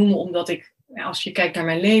avontuurlijk noemen, omdat als je kijkt naar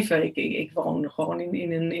mijn leven, ik woon gewoon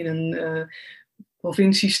in een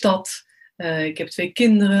provinciestad. Ik heb 2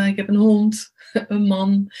 kinderen, ik heb een hond, een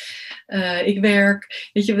man. Ik werk.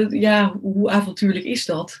 Weet je, hoe avontuurlijk is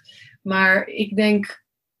dat? Maar ik denk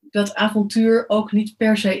dat avontuur ook niet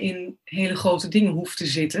per se in hele grote dingen hoeft te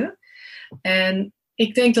zitten. En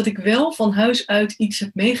ik denk dat ik wel van huis uit iets heb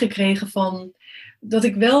meegekregen dat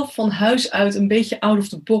ik wel van huis uit een beetje out of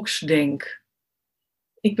the box denk.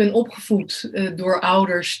 Ik ben opgevoed door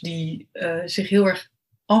ouders die zich heel erg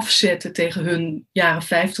afzetten tegen hun jaren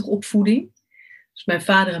 50 opvoeding. Dus mijn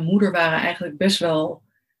vader en moeder waren eigenlijk best wel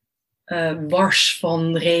wars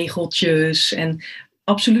van regeltjes en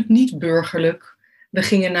absoluut niet burgerlijk. We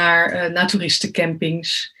gingen naar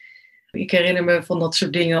toeristencampings. Ik herinner me van dat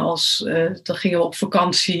soort dingen als, dan gingen we op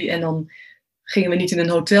vakantie en dan gingen we niet in een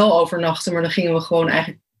hotel overnachten, maar dan gingen we gewoon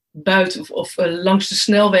eigenlijk buiten of langs de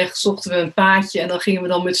snelweg zochten we een paadje en dan gingen we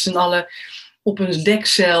dan met z'n allen op een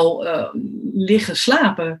dekcel liggen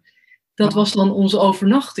slapen. Dat was dan onze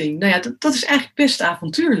overnachting. Nou ja, dat is eigenlijk best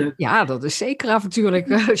avontuurlijk. Ja, dat is zeker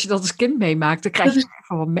avontuurlijk. Als je dat als kind meemaakt, dan krijg je er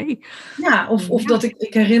even wat mee. Ja, of dat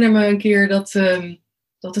ik herinner me een keer dat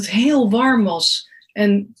het heel warm was.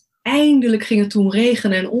 En eindelijk ging het toen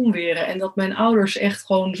regenen en onweren. En dat mijn ouders echt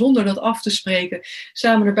gewoon zonder dat af te spreken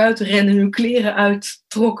samen naar buiten renden, hun kleren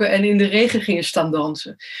uittrokken en in de regen gingen staan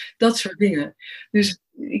dansen. Dat soort dingen. Dus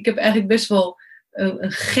ik heb eigenlijk best wel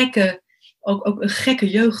een gekke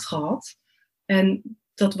jeugd gehad. En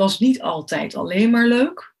dat was niet altijd alleen maar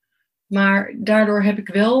leuk. Maar daardoor heb ik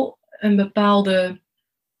wel een bepaalde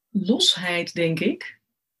losheid, denk ik.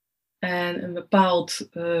 En een bepaald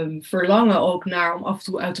verlangen ook naar om af en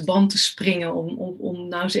toe uit de band te springen. Om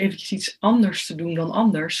nou eens eventjes iets anders te doen dan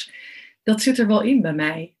anders. Dat zit er wel in bij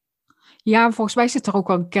mij. Ja, volgens mij zit er ook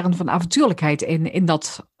wel een kern van avontuurlijkheid in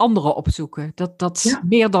dat andere opzoeken. Dat Ja.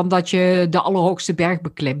 meer dan dat je de allerhoogste berg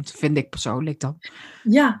beklimt, vind ik persoonlijk dan.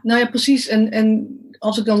 Ja, nou ja, precies. En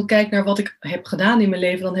als ik dan kijk naar wat ik heb gedaan in mijn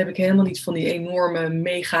leven, dan heb ik helemaal niet van die enorme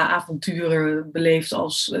mega-avonturen beleefd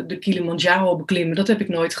als de Kilimanjaro beklimmen. Dat heb ik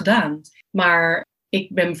nooit gedaan. Maar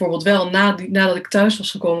ik ben bijvoorbeeld wel, nadat ik thuis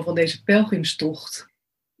was gekomen van deze pelgrimstocht,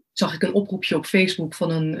 zag ik een oproepje op Facebook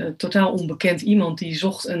van een totaal onbekend iemand die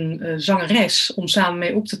zocht een zangeres om samen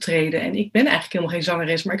mee op te treden. En ik ben eigenlijk helemaal geen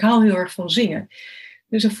zangeres, maar ik hou heel erg van zingen.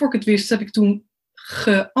 Dus voor ik het wist, heb ik toen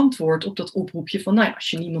geantwoord op dat oproepje van, nou ja, als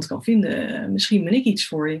je niemand kan vinden, misschien ben ik iets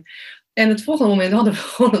voor je. En het volgende moment hadden we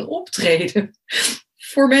gewoon een optreden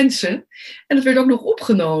voor mensen. En het werd ook nog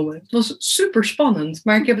opgenomen. Het was super spannend,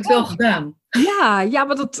 maar ik heb het wel gedaan. Ja,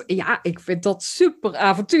 maar ik vind dat super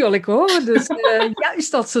avontuurlijk hoor. Dus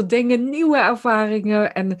juist dat soort dingen, nieuwe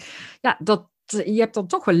ervaringen. En ja, je hebt dan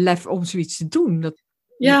toch wel lef om zoiets te doen.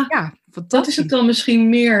 Ja, fantastisch. Dat is het dan misschien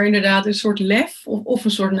meer inderdaad, een soort lef of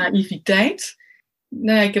een soort naïviteit.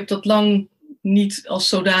 Nou ja, ik heb dat lang niet als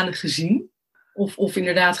zodanig gezien. Of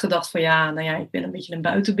inderdaad gedacht van ja, nou ja, ik ben een beetje een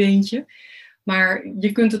buitenbeentje. Maar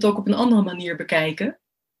je kunt het ook op een andere manier bekijken.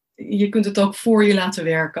 Je kunt het ook voor je laten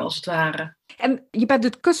werken, als het ware. En je bent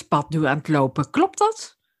het kustpad nu aan het lopen, klopt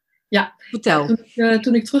dat? Ja. Vertel.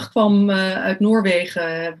 Toen ik terugkwam uit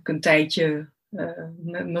Noorwegen heb ik een tijdje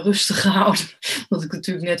me rustig gehouden. Omdat ik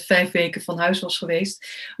natuurlijk net 5 weken van huis was geweest.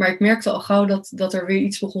 Maar ik merkte al gauw dat er weer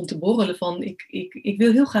iets begon te borrelen van ik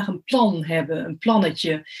wil heel graag een plan hebben, een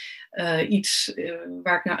plannetje. Iets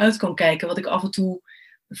waar ik naar uit kan kijken, wat ik af en toe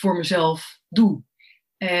voor mezelf doe.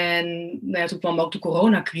 En nou ja, toen kwam ook de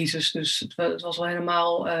coronacrisis, dus het was wel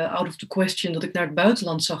helemaal out of the question dat ik naar het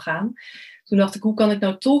buitenland zou gaan. Toen dacht ik, hoe kan ik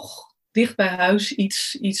nou toch dicht bij huis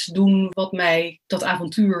iets doen wat mij dat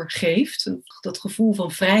avontuur geeft. Dat gevoel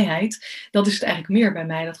van vrijheid, dat is het eigenlijk meer bij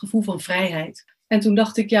mij, dat gevoel van vrijheid. En toen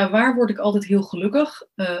dacht ik, ja, waar word ik altijd heel gelukkig?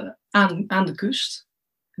 Aan de kust.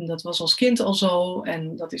 En dat was als kind al zo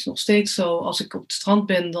en dat is nog steeds zo. Als ik op het strand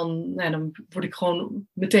ben, dan word ik gewoon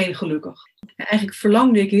meteen gelukkig. En eigenlijk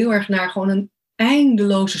verlangde ik heel erg naar gewoon een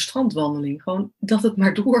eindeloze strandwandeling. Gewoon dat het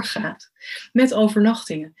maar doorgaat. Met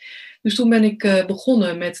overnachtingen. Dus toen ben ik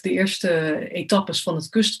begonnen met de eerste etappes van het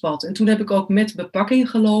kustpad. En toen heb ik ook met bepakking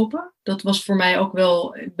gelopen. Dat was voor mij ook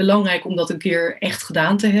wel belangrijk om dat een keer echt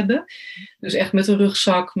gedaan te hebben. Dus echt met een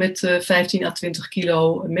rugzak, met 15 à 20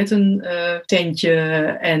 kilo, met een tentje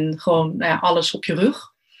en gewoon alles op je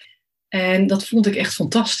rug. En dat vond ik echt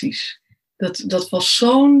fantastisch. Dat was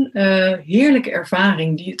zo'n heerlijke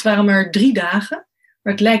ervaring. Het waren maar 3 dagen,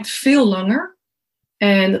 maar het lijkt veel langer.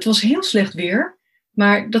 En het was heel slecht weer.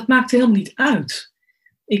 Maar dat maakte helemaal niet uit.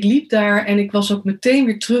 Ik liep daar en ik was ook meteen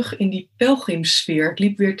weer terug in die pelgrimsfeer. Ik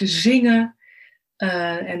liep weer te zingen.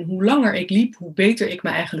 En hoe langer ik liep, hoe beter ik me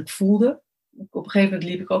eigenlijk voelde. Op een gegeven moment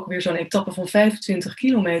liep ik ook weer zo'n etappe van 25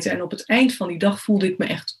 kilometer. En op het eind van die dag voelde ik me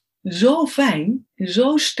echt zo fijn en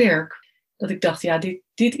zo sterk. Dat ik dacht, ja,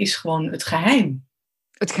 dit is gewoon het geheim.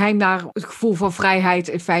 Het geheim naar het gevoel van vrijheid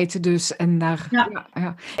in feite dus. En naar,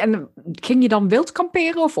 ja. En ging je dan wild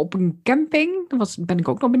kamperen of op een camping? Daar ben ik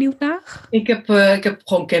ook nog benieuwd naar. Ik heb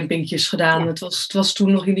gewoon campingjes gedaan. Ja. Het was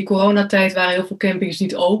toen nog in die coronatijd waren heel veel campings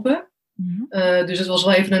niet open. Mm-hmm. Dus het was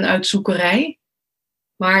wel even een uitzoekerij.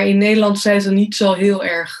 Maar in Nederland zijn ze niet zo heel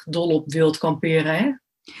erg dol op wild kamperen. Hè?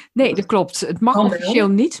 Nee, dat klopt. Het mag Kan officieel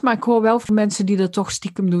wel. niet, maar ik hoor wel van mensen die dat toch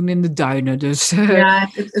stiekem doen in de duinen. Dus Ja,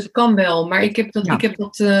 het kan wel, maar ja. ik heb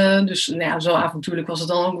dat dus nou ja, zo avontuurlijk was het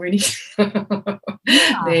dan ook weer niet.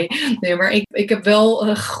 Ja. Nee, maar ik heb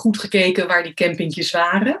wel goed gekeken waar die campingjes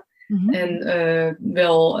waren. Mhm. En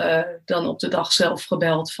wel dan op de dag zelf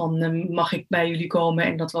gebeld van mag ik bij jullie komen?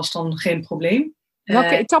 En dat was dan geen probleem.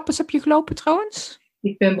 Welke etappes heb je gelopen trouwens?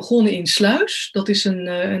 Ik ben begonnen in Sluis. Dat is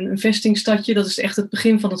een vestingstadje. Dat is echt het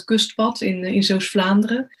begin van het kustpad in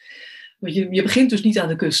Zeeuws-Vlaanderen. Want je begint dus niet aan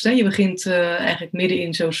de kust. Hè? Je begint eigenlijk midden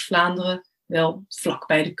in Zeeuws-Vlaanderen. Wel vlak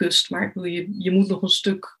bij de kust. Maar je moet nog een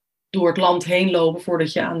stuk door het land heen lopen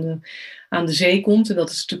voordat je aan de zee komt. En dat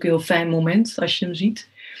is natuurlijk een heel fijn moment als je hem ziet.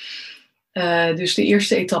 Dus de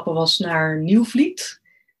eerste etappe was naar Nieuwvliet.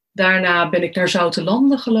 Daarna ben ik naar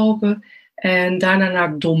Zoutelanden gelopen. En daarna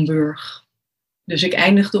naar Domburg. Dus ik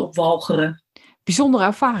eindigde op Walcheren. Bijzondere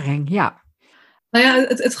ervaring, ja. Nou ja,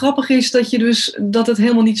 het grappige is dat het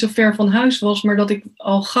helemaal niet zo ver van huis was, maar dat ik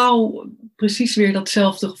al gauw precies weer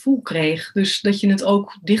datzelfde gevoel kreeg. Dus dat je het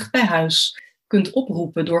ook dicht bij huis kunt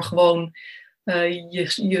oproepen door gewoon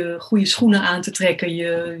je goede schoenen aan te trekken,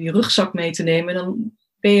 je rugzak mee te nemen. En dan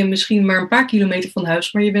ben je misschien maar een paar kilometer van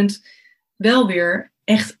huis, maar je bent wel weer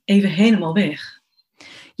echt even helemaal weg.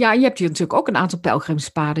 Ja, je hebt hier natuurlijk ook een aantal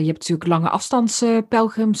pelgrimspaden. Je hebt natuurlijk lange afstands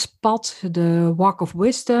pelgrimspad, de Walk of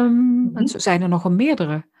Wisdom. En zo zijn er nog wel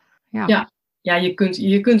meerdere. Ja,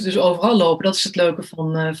 je kunt dus overal lopen. Dat is het leuke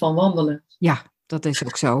van wandelen. Ja, dat is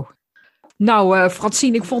ook zo. Nou,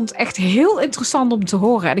 Francine, ik vond het echt heel interessant om te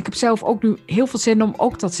horen. En ik heb zelf ook nu heel veel zin om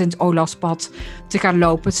ook dat Sint-Olafspad te gaan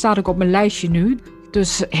lopen. Het staat ook op mijn lijstje nu.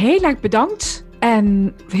 Dus heel erg bedankt.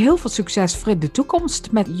 En heel veel succes voor in de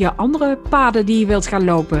toekomst met je andere paden die je wilt gaan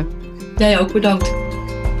lopen. Jij ook bedankt.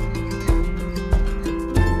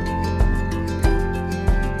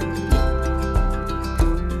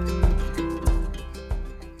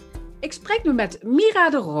 Ik spreek nu met Mira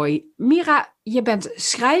de Rooij. Mira, je bent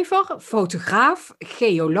schrijver, fotograaf,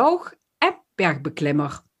 geoloog en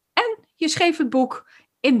bergbeklimmer. En je schreef het boek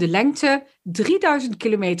In de Lengte 3000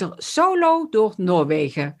 kilometer solo door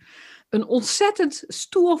Noorwegen. Een ontzettend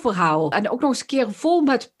stoer verhaal. En ook nog eens een keer vol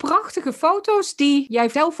met prachtige foto's die jij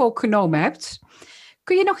zelf ook genomen hebt.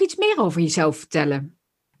 Kun je nog iets meer over jezelf vertellen?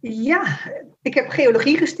 Ja, ik heb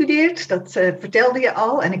geologie gestudeerd, dat vertelde je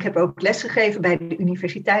al. En ik heb ook lesgegeven bij de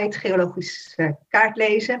universiteit, geologisch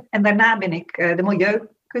kaartlezen. En daarna ben ik de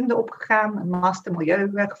milieukunde opgegaan, een master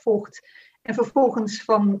milieu gevolgd. En vervolgens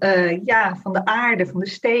van de aarde, van de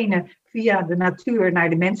stenen, via de natuur naar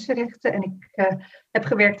de mensenrechten. En ik heb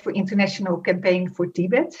gewerkt voor International Campaign for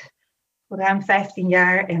Tibet, voor ruim 15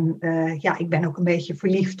 jaar. En ik ben ook een beetje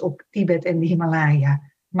verliefd op Tibet en de Himalaya,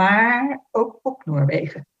 maar ook op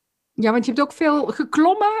Noorwegen. Ja, want je hebt ook veel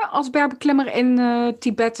geklommen als bergbeklimmer in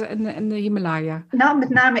Tibet en de Himalaya. Nou, met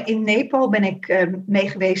name in Nepal ben ik mee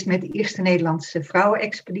geweest met de eerste Nederlandse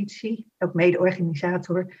vrouwenexpeditie. Ook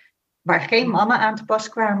mede-organisator. Waar geen mannen aan te pas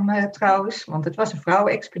kwamen trouwens. Want het was een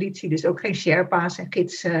vrouwenexpeditie. Dus ook geen Sherpa's en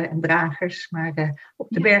gidsen en dragers. Maar op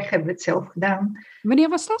de berg hebben we het zelf gedaan. Wanneer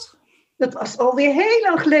was dat? Dat was alweer heel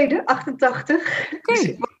lang geleden, 88. Okay. Dus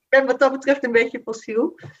ik ben wat dat betreft een beetje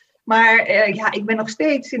fossiel. Maar ik ben nog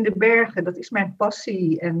steeds in de bergen. Dat is mijn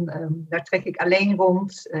passie. En daar trek ik alleen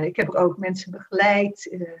rond. Ik heb er ook mensen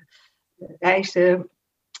begeleid. Reizen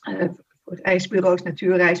voor reisbureaus,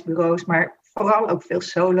 natuurreisbureaus. Maar vooral ook veel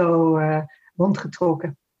solo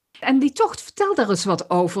rondgetrokken. En die tocht, vertel daar eens wat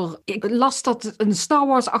over. Ik las dat het een Star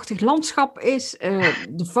Wars-achtig landschap is.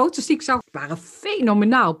 De foto's die ik zag waren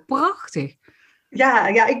fenomenaal, prachtig.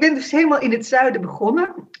 Ja, ik ben dus helemaal in het zuiden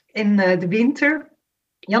begonnen. In de winter.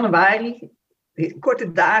 Januari,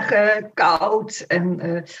 korte dagen, koud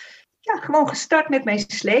en gewoon gestart met mijn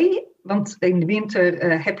slee. Want in de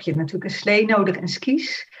winter heb je natuurlijk een slee nodig en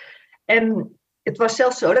skis. En het was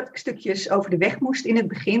zelfs zo dat ik stukjes over de weg moest in het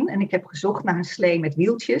begin. En ik heb gezocht naar een slee met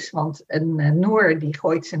wieltjes. Want een Noor die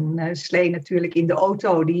gooit zijn slee natuurlijk in de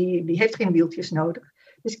auto, die heeft geen wieltjes nodig.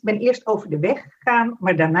 Dus ik ben eerst over de weg gegaan,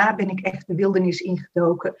 maar daarna ben ik echt de wildernis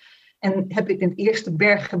ingedoken. En heb ik in het eerste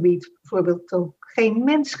berggebied bijvoorbeeld ook geen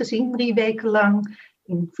mens gezien, 3 weken lang.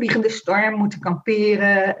 In vliegende storm moeten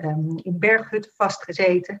kamperen, in berghutten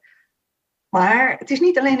vastgezeten. Maar het is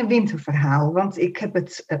niet alleen een winterverhaal, want ik heb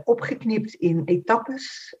het opgeknipt in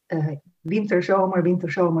etappes. Winter, zomer,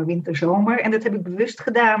 winter, zomer, winter, zomer. En dat heb ik bewust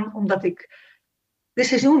gedaan omdat ik de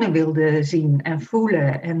seizoenen wilde zien en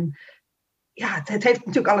voelen. En ja, het heeft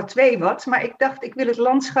natuurlijk alle twee wat. Maar ik dacht, ik wil het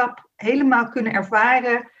landschap helemaal kunnen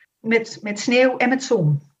ervaren met sneeuw en met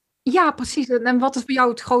zon. Ja, precies. En wat is voor jou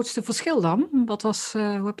het grootste verschil dan?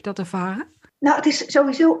 Hoe heb je dat ervaren? Nou, het is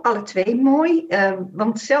sowieso alle twee mooi.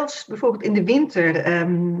 Want zelfs bijvoorbeeld in de winter,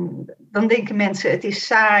 dan denken mensen het is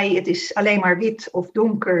saai, het is alleen maar wit of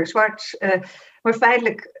donker, zwart. Maar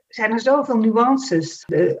feitelijk zijn er zoveel nuances.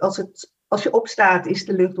 Als je opstaat is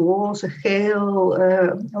de lucht roze, geel,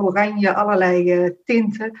 oranje, allerlei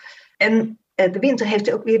tinten. En de winter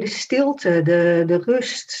heeft ook weer de stilte, de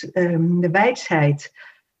rust, de wijsheid.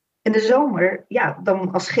 En de zomer, ja,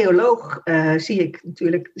 dan als geoloog zie ik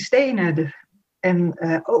natuurlijk de stenen en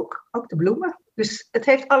ook de bloemen. Dus het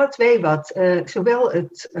heeft alle twee wat. Zowel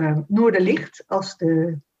het noorderlicht als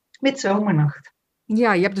de midzomernacht.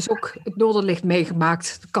 Ja, je hebt dus ook het noorderlicht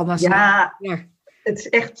meegemaakt. Dat kan ja. Het is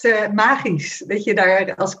echt magisch dat je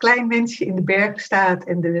daar als klein mensje in de bergen staat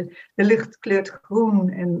en de lucht kleurt groen.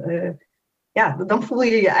 En dan voel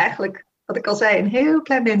je je eigenlijk, wat ik al zei, een heel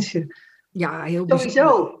klein mensje. Ja, heel bijzonder.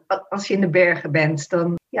 Sowieso, als je in de bergen bent,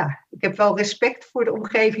 dan ik heb wel respect voor de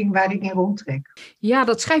omgeving waar ik in rondtrek. Ja,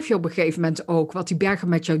 dat schrijf je op een gegeven moment ook, wat die bergen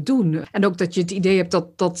met jou doen. En ook dat je het idee hebt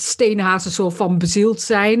dat steenhazen zo van bezield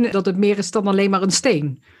zijn, dat het meer is dan alleen maar een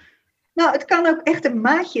steen. Nou, het kan ook echt een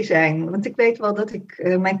maatje zijn. Want ik weet wel dat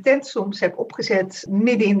ik mijn tent soms heb opgezet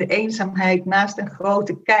midden in de eenzaamheid naast een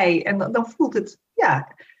grote kei. En dan voelt het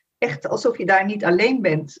echt alsof je daar niet alleen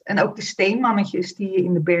bent. En ook de steenmannetjes die je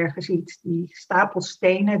in de bergen ziet, die stapels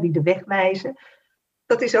stenen die de weg wijzen.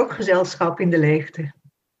 Dat is ook gezelschap in de leegte.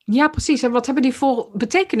 Ja, precies. En wat hebben die voor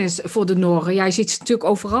betekenis voor de Noren? Ja, je ziet ze natuurlijk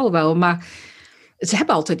overal wel, maar ze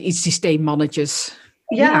hebben altijd iets, die steenmannetjes.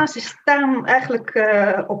 Ja, ze staan eigenlijk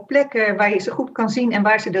op plekken waar je ze goed kan zien en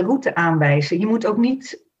waar ze de route aanwijzen. Je moet ook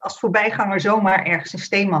niet als voorbijganger zomaar ergens een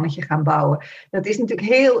steenmannetje gaan bouwen. Dat is natuurlijk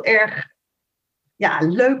heel erg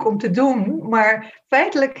leuk om te doen, maar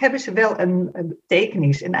feitelijk hebben ze wel een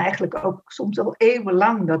betekenis. En eigenlijk ook soms al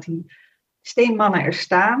eeuwenlang dat die steenmannen er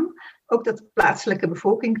staan. Ook dat de plaatselijke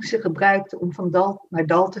bevolking ze gebruikte om van dal naar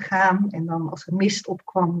dal te gaan. En dan als er mist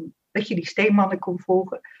opkwam, dat je die steenmannen kon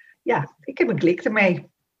volgen. Ja, ik heb een klik ermee.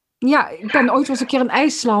 Ja, ik ben ooit wel eens een keer in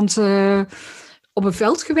IJsland op een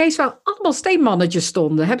veld geweest waar allemaal steenmannetjes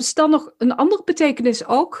stonden. Hebben ze dan nog een andere betekenis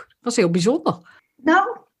ook? Dat was heel bijzonder.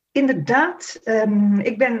 Nou, inderdaad.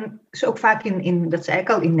 Ik ben dus ook vaak dat zei ik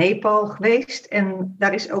al, in Nepal geweest. En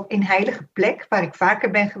daar is ook een heilige plek waar ik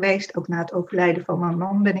vaker ben geweest. Ook na het overlijden van mijn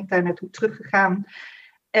man ben ik daar naartoe teruggegaan.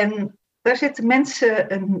 En daar zetten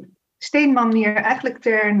mensen een steenman neer eigenlijk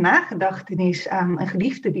ter nagedachtenis aan een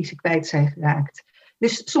geliefde die ze kwijt zijn geraakt.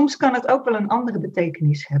 Dus soms kan het ook wel een andere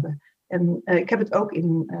betekenis hebben. En ik heb het ook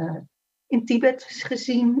in Tibet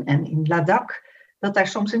gezien en in Ladakh, dat daar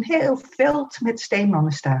soms een heel veld met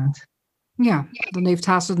steenmannen staat. Ja, dan heeft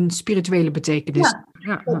haast een spirituele betekenis.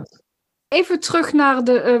 Ja. Even terug naar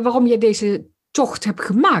waarom je deze tocht hebt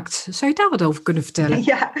gemaakt. Zou je daar wat over kunnen vertellen?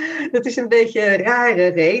 Ja, dat is een beetje een rare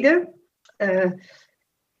reden.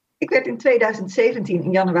 Ik werd in 2017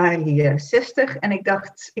 in januari 60 en ik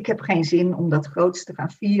dacht, ik heb geen zin om dat groots te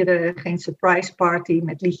gaan vieren. Geen surprise party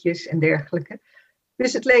met liedjes en dergelijke.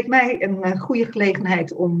 Dus het leek mij een goede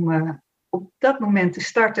gelegenheid om op dat moment te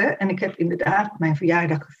starten. En ik heb inderdaad mijn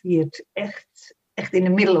verjaardag gevierd echt in the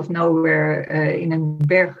middle of nowhere, in een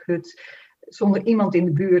berghut, zonder iemand in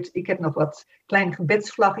de buurt. Ik heb nog wat kleine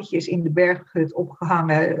gebedsvlaggetjes in de berghut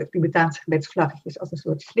opgehangen, Tibetaanse gebedsvlaggetjes als een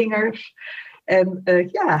soort slingers. En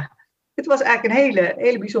het was eigenlijk een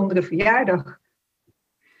hele bijzondere verjaardag.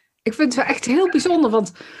 Ik vind het wel echt heel bijzonder,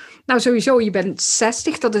 want sowieso, je bent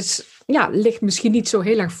 60. Dat ligt misschien niet zo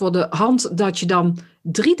heel erg voor de hand dat je dan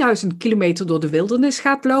 3000 kilometer door de wildernis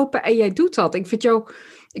gaat lopen en jij doet dat.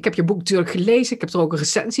 Ik heb je boek natuurlijk gelezen. Ik heb er ook een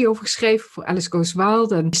recensie over geschreven voor Alice Goes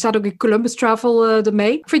Wild. En die staat ook in Columbus Travel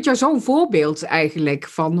ermee. Ik vind jou zo'n voorbeeld eigenlijk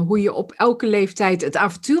van hoe je op elke leeftijd het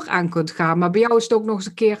avontuur aan kunt gaan. Maar bij jou is het ook nog eens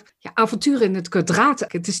een keer avontuur in het kwadraat.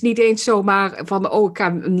 Het is niet eens zomaar van, ik ga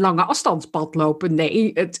een lange afstandspad lopen.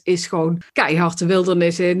 Nee, het is gewoon keihard de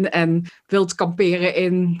wildernis in en wild kamperen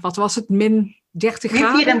in, wat was het, min 30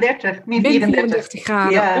 graden? Min 34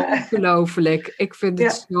 graden, ja. Ongelooflijk. Ik vind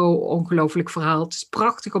het zo'n ongelooflijk verhaal. Het is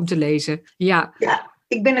prachtig om te lezen. Ja,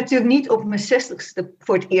 ik ben natuurlijk niet op mijn 60ste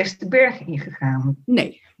voor het eerst de berg ingegaan.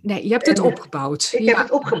 Nee, je hebt het opgebouwd. Ik heb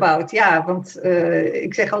het opgebouwd, want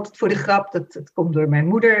ik zeg altijd voor de grap, dat het komt door mijn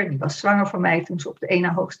moeder. Die was zwanger van mij toen ze op de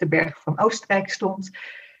ene hoogste berg van Oostenrijk stond.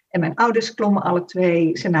 En mijn ouders klommen alle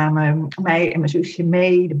twee. Ze namen mij en mijn zusje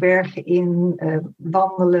mee de bergen in,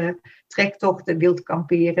 wandelen, trektochten, wild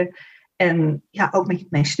kamperen. En ook met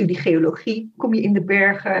mijn studie geologie kom je in de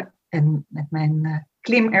bergen en met mijn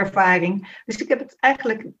klimervaring. Dus ik heb het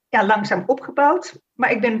eigenlijk langzaam opgebouwd,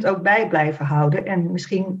 maar ik ben het ook bij blijven houden. En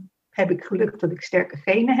misschien heb ik geluk dat ik sterke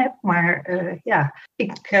genen heb. Maar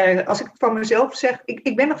als ik van mezelf zeg,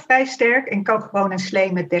 ik ben nog vrij sterk en kan gewoon een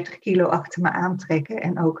slee met 30 kilo achter me aantrekken.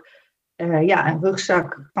 En ook een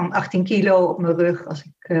rugzak van 18 kilo op mijn rug als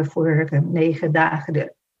ik voor 9 dagen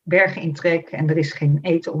de bergen intrek en er is geen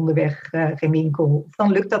eten onderweg, geen winkel.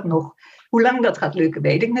 Dan lukt dat nog. Hoe lang dat gaat lukken,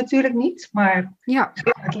 weet ik natuurlijk niet. Maar als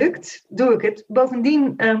het lukt, doe ik het.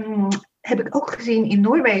 Bovendien heb ik ook gezien in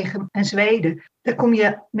Noorwegen en Zweden. Daar kom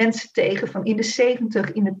je mensen tegen van in de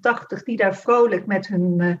 70, in de 80, die daar vrolijk met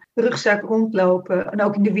hun rugzak rondlopen. En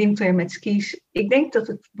ook in de winter met skis. Ik denk dat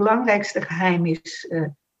het belangrijkste geheim is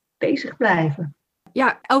bezig blijven.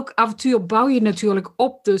 Ja, elk avontuur bouw je natuurlijk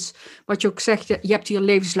op. Dus wat je ook zegt, je hebt hier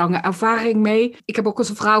levenslange ervaring mee. Ik heb ook eens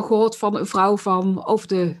een verhaal gehoord van een vrouw van over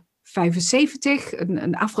de 75,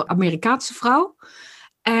 een Afro-Amerikaanse vrouw.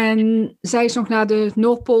 En zij is nog naar de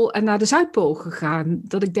Noordpool en naar de Zuidpool gegaan.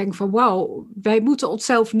 Dat ik denk van wauw, wij moeten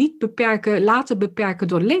onszelf niet laten beperken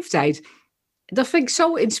door leeftijd. Dat vind ik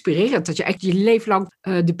zo inspirerend, dat je echt je leven lang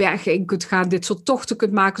de bergen in kunt gaan, dit soort tochten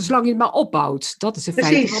kunt maken, zolang je het maar opbouwt. Dat is in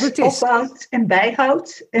feite wat het is. Opbouwt en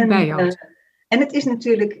bijhoudt. En het is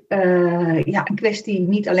natuurlijk een kwestie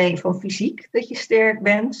niet alleen van fysiek, dat je sterk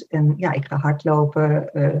bent. En ja, ik ga hardlopen,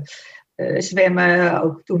 zwemmen.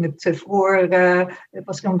 Ook toen het vroor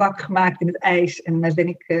was er een wak gemaakt in het ijs en ben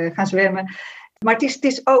ik gaan zwemmen. Maar het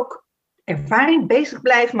is ook ervaring, bezig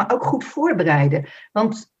blijven, maar ook goed voorbereiden.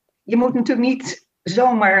 Want je moet natuurlijk niet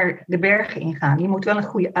zomaar de bergen ingaan. Je moet wel een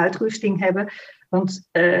goede uitrusting hebben. Want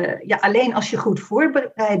alleen als je goed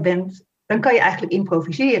voorbereid bent, dan kan je eigenlijk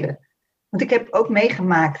improviseren. Want ik heb ook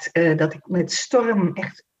meegemaakt dat ik met storm,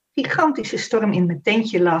 echt gigantische storm in mijn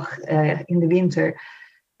tentje lag in de winter.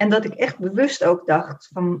 En dat ik echt bewust ook dacht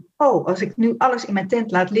van, als ik nu alles in mijn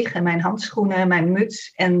tent laat liggen, mijn handschoenen, mijn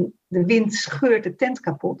muts en de wind scheurt de tent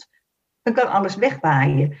kapot, dan kan alles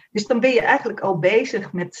wegwaaien. Dus dan ben je eigenlijk al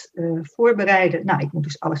bezig met voorbereiden. Nou, ik moet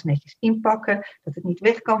dus alles netjes inpakken, dat het niet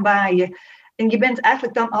weg kan waaien. En je bent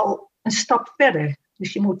eigenlijk dan al een stap verder.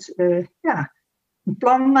 Dus je moet een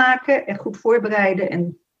plan maken en goed voorbereiden.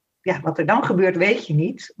 En wat er dan gebeurt, weet je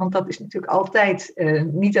niet. Want dat is natuurlijk altijd,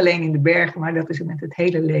 niet alleen in de bergen, maar dat is met het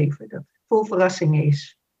hele leven. Dat het vol verrassingen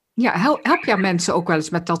is. Ja, help jij mensen ook wel eens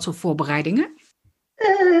met dat soort voorbereidingen?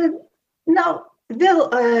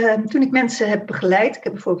 Toen ik mensen heb begeleid. Ik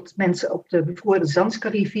heb bijvoorbeeld mensen op de bevroren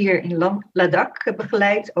Zanskar-rivier in Ladakh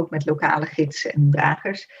begeleid. Ook met lokale gidsen en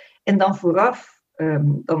dragers. En dan vooraf,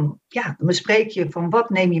 dan bespreek je van wat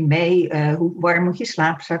neem je mee? Hoe warm moet je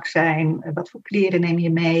slaapzak zijn? Wat voor kleren neem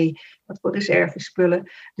je mee? Wat voor reservespullen?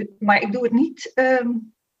 Maar ik doe het niet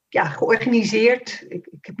georganiseerd. Ik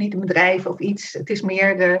heb niet een bedrijf of iets. Het is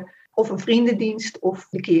meer of een vriendendienst of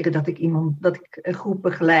de keren dat ik een groep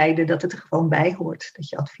begeleide, dat het er gewoon bij hoort, dat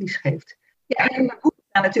je advies geeft. Ja, en in mijn boek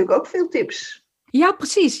staan natuurlijk ook veel tips. Ja,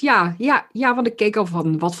 precies. Ja, want ik keek al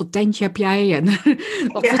van wat voor tentje heb jij en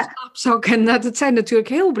wat voor slaapzak. En dat zijn natuurlijk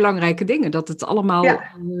heel belangrijke dingen. Dat het allemaal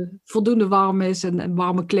voldoende warm is en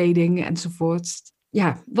warme kleding enzovoort.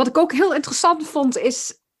 Ja, wat ik ook heel interessant vond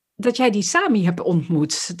is dat jij die Sami hebt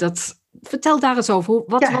ontmoet. Vertel daar eens over.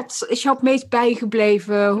 Wat is jou het meest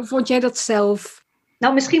bijgebleven? Hoe vond jij dat zelf?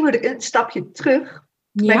 Nou, misschien moet ik een stapje terug.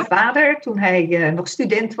 Ja? Mijn vader, toen hij nog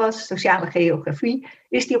student was, sociale geografie,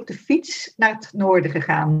 is hij op de fiets naar het noorden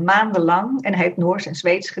gegaan, maandenlang. En hij heeft Noors en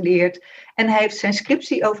Zweeds geleerd. En hij heeft zijn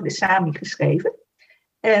scriptie over de Sami geschreven.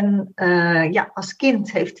 En als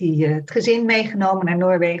kind heeft hij het gezin meegenomen naar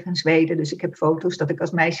Noorwegen en Zweden. Dus ik heb foto's dat ik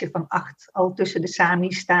als meisje van 8 al tussen de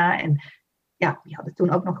Sami sta. En die hadden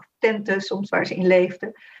toen ook nog tenten soms waar ze in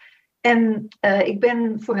leefden. En ik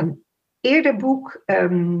ben voor een eerder boek,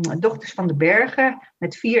 Dochters van de Bergen,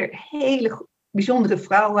 met 4 hele bijzondere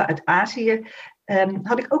vrouwen uit Azië,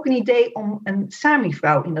 had ik ook een idee om een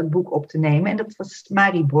Sami-vrouw in dat boek op te nemen. En dat was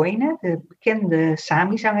Mari Boine, de bekende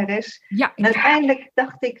Sami-zangeres. Ja. En uiteindelijk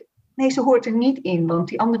dacht ik, nee, ze hoort er niet in, want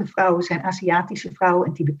die andere vrouwen zijn Aziatische vrouwen,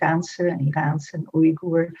 een Tibetaanse, een Iraanse, een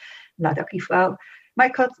Oeigoer, een Ladakhi-vrouw. Maar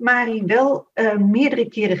ik had Mari wel meerdere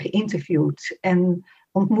keren geïnterviewd en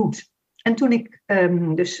ontmoet. En toen ik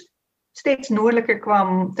dus steeds noordelijker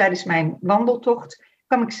kwam tijdens mijn wandeltocht,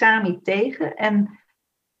 kwam ik Sami tegen. En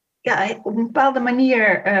op een bepaalde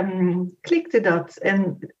manier klikte dat.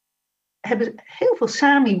 En hebben heel veel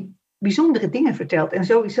Sami bijzondere dingen verteld. En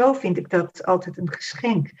sowieso vind ik dat altijd een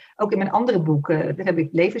geschenk. Ook in mijn andere boeken, daar heb ik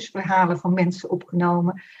levensverhalen van mensen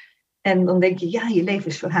opgenomen. En dan denk je, je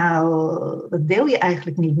levensverhaal, dat deel je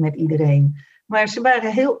eigenlijk niet met iedereen. Maar ze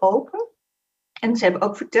waren heel open. En ze hebben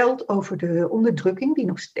ook verteld over de onderdrukking die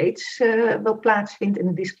nog steeds wel plaatsvindt en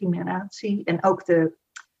de discriminatie. En ook de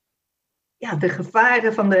de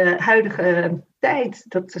gevaren van de huidige tijd.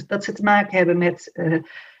 Dat ze te maken hebben met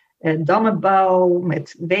dammenbouw,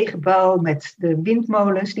 met wegenbouw, met de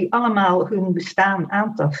windmolens, die allemaal hun bestaan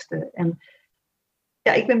aantasten. En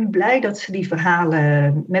ja, ik ben blij dat ze die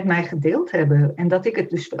verhalen met mij gedeeld hebben en dat ik het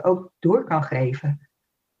dus ook door kan geven.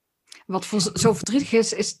 Wat zo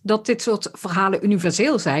verdrietig is dat dit soort verhalen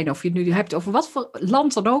universeel zijn. Of je het nu hebt over wat voor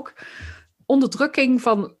land dan ook. Onderdrukking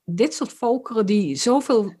van dit soort volkeren die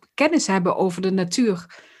zoveel kennis hebben over de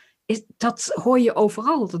natuur. Dat hoor je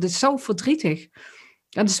overal. Dat is zo verdrietig.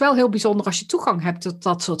 En het is wel heel bijzonder als je toegang hebt tot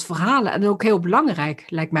dat soort verhalen. En ook heel belangrijk,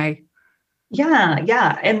 lijkt mij.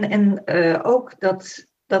 Ja. En ook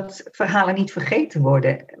dat verhalen niet vergeten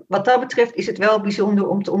worden. Wat dat betreft is het wel bijzonder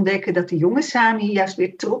om te ontdekken dat de jonge Sami juist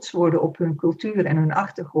weer trots worden op hun cultuur en hun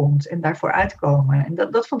achtergrond en daarvoor uitkomen. En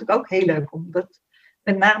dat vond ik ook heel leuk om dat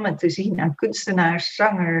met name te zien aan kunstenaars,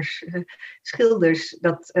 zangers, schilders,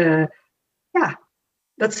 dat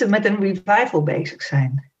ze met een revival bezig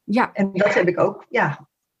zijn. Ja. En dat heb ik ook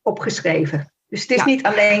opgeschreven. Dus het is niet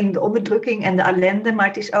alleen de onderdrukking en de ellende, maar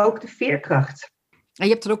het is ook de veerkracht. En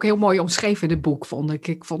je hebt het ook heel mooi omschreven in het boek, vond ik.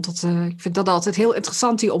 Ik vind dat altijd heel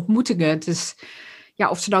interessant, die ontmoetingen. Het is,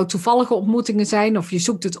 of ze nou toevallige ontmoetingen zijn of je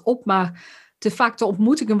zoekt het op, maar het is vaak de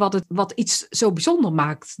ontmoetingen wat iets zo bijzonder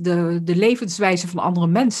maakt. De levenswijze van andere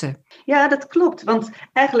mensen. Ja, dat klopt. Want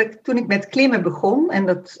eigenlijk toen ik met klimmen begon, en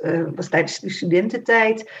dat was tijdens de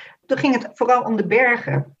studententijd, toen ging het vooral om de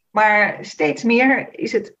bergen. Maar steeds meer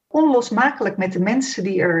is het onlosmakelijk met de mensen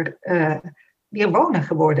die er wonen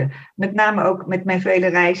geworden. Met name ook met mijn vele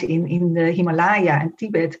reizen in de Himalaya en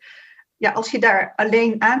Tibet. Ja, als je daar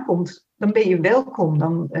alleen aankomt, dan ben je welkom.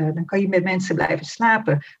 Dan kan je met mensen blijven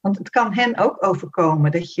slapen. Want het kan hen ook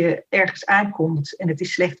overkomen dat je ergens aankomt en het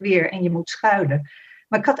is slecht weer en je moet schuilen.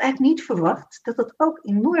 Maar ik had eigenlijk niet verwacht dat dat ook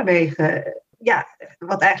in Noorwegen,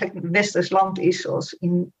 wat eigenlijk een westers land is zoals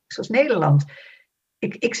Nederland.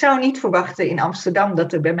 Ik zou niet verwachten in Amsterdam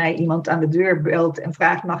dat er bij mij iemand aan de deur belt en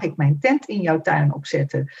vraagt: mag ik mijn tent in jouw tuin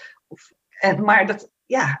opzetten? Maar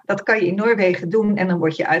dat kan je in Noorwegen doen en dan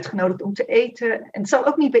word je uitgenodigd om te eten. En het zal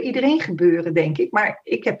ook niet bij iedereen gebeuren, denk ik. Maar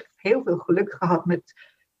ik heb heel veel geluk gehad met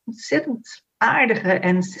ontzettend aardige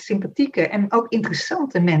en sympathieke en ook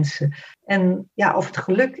interessante mensen. En of het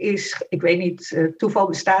geluk is, ik weet niet, toeval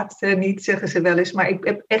bestaat niet, zeggen ze wel eens. Maar ik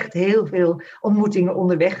heb echt heel veel ontmoetingen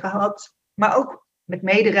onderweg gehad. Maar ook met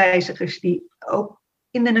medereizigers die ook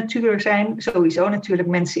in de natuur zijn. Sowieso natuurlijk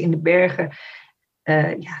mensen in de bergen.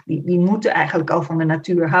 Die moeten eigenlijk al van de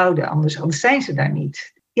natuur houden. Anders zijn ze daar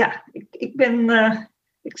niet. Ja,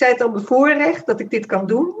 ik zei het al bevoorrecht dat ik dit kan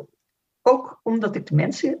doen. Ook omdat ik de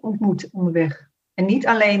mensen ontmoet onderweg. En niet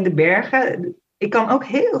alleen de bergen. Ik kan ook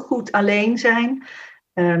heel goed alleen zijn.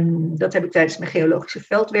 Dat heb ik tijdens mijn geologische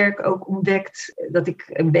veldwerk ook ontdekt. Dat ik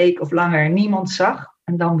een week of langer niemand zag.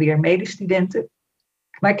 En dan weer medestudenten.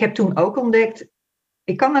 Maar ik heb toen ook ontdekt,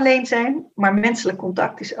 ik kan alleen zijn, maar menselijk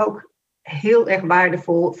contact is ook heel erg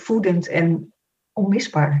waardevol, voedend en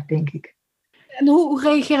onmisbaar, denk ik. En hoe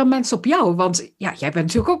reageren mensen op jou? Want jij bent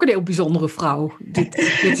natuurlijk ook een heel bijzondere vrouw. Dit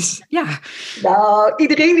is, Nou,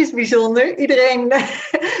 iedereen is bijzonder.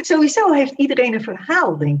 Sowieso heeft iedereen een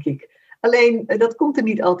verhaal, denk ik. Alleen, dat komt er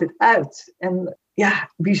niet altijd uit. En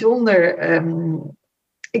bijzonder.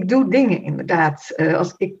 Ik doe dingen inderdaad.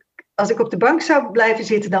 Als ik op de bank zou blijven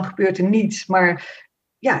zitten, dan gebeurt er niets. Maar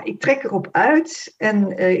ik trek erop uit.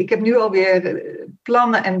 En ik heb nu alweer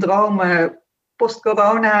plannen en dromen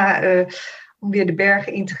post-corona om weer de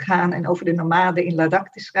bergen in te gaan en over de nomaden in Ladakh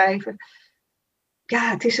te schrijven. Ja,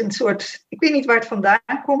 het is een soort, ik weet niet waar het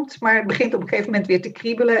vandaan komt, maar het begint op een gegeven moment weer te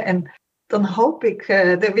kriebelen. En dan hoop ik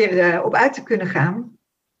er weer op uit te kunnen gaan.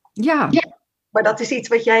 Ja. Maar dat is iets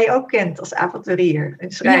wat jij ook kent als avonturier,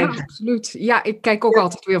 een schrijver. Ja, absoluut. Ja, ik kijk ook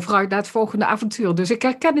altijd weer vooruit naar het volgende avontuur. Dus ik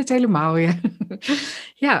herken het helemaal.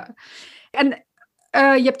 Ja. En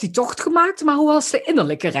je hebt die tocht gemaakt, maar hoe was de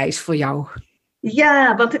innerlijke reis voor jou?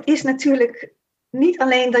 Ja, want het is natuurlijk niet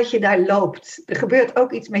alleen dat je daar loopt. Er gebeurt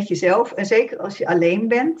ook iets met jezelf. En zeker als je alleen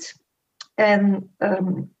bent. En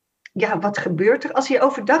wat gebeurt er? Als je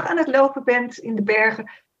overdag aan het lopen bent in de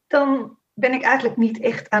bergen, dan ben ik eigenlijk niet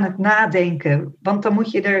echt aan het nadenken. Want dan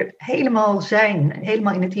moet je er helemaal zijn.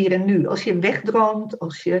 Helemaal in het hier en nu. Als je wegdroomt,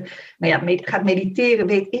 als je gaat mediteren,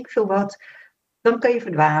 weet ik veel wat. Dan kan je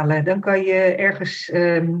verdwalen. Dan kan je ergens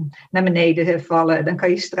naar beneden vallen. Dan kan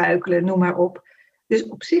je struikelen, noem maar op. Dus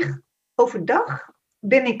op zich, overdag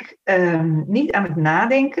ben ik niet aan het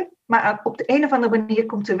nadenken. Maar op de een of andere manier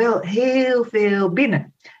komt er wel heel veel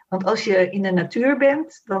binnen. Want als je in de natuur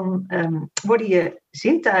bent, dan worden je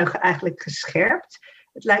zintuigen eigenlijk gescherpt.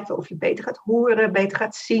 Het lijkt wel of je beter gaat horen, beter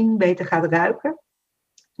gaat zien, beter gaat ruiken.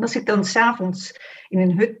 En als ik dan 's avonds in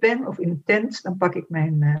een hut ben of in een tent, dan pak ik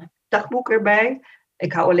mijn dagboek erbij.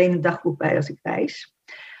 Ik hou alleen een dagboek bij als ik reis.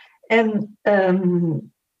 En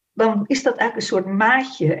dan is dat eigenlijk een soort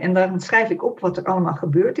maatje. En dan schrijf ik op wat er allemaal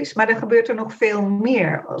gebeurd is. Maar dan gebeurt er nog veel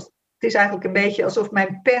meer. Het is eigenlijk een beetje alsof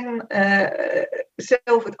mijn pen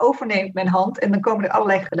zelf het overneemt, mijn hand. En dan komen er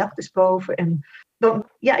allerlei gedachten boven. En dan,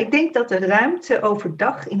 ja, ik denk dat de ruimte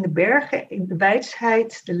overdag in de bergen, in de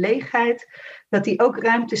wijsheid, de leegheid, dat die ook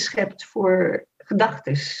ruimte schept voor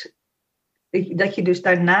gedachten. Dat je dus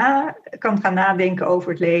daarna kan gaan nadenken over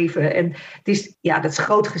het leven. En het is, ja, dat is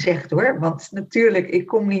groot gezegd hoor. Want natuurlijk, ik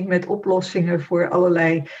kom niet met oplossingen voor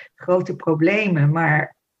allerlei grote problemen.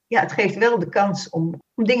 Maar ja, het geeft wel de kans om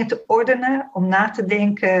dingen te ordenen, om na te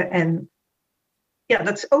denken. En ja,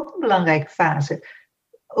 dat is ook een belangrijke fase.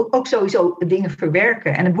 Ook sowieso dingen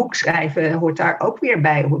verwerken. En een boek schrijven hoort daar ook weer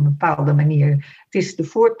bij op een bepaalde manier. Het is de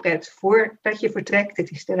voorpret voordat je vertrekt.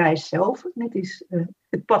 Het is de reis zelf. En het is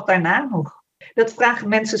het pad daarna nog. Dat vragen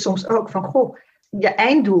mensen soms ook van, goh, je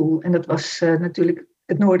einddoel. En dat was natuurlijk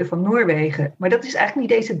het noorden van Noorwegen. Maar dat is eigenlijk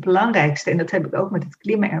niet eens het belangrijkste. En dat heb ik ook met het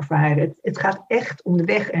klimmen ervaren. Het gaat echt om de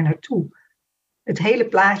weg er naartoe. Het hele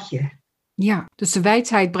plaatje. Ja, dus de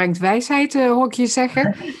wijsheid brengt wijsheid, hoor ik je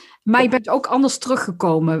zeggen. Maar je bent ook anders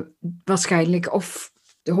teruggekomen, waarschijnlijk. Of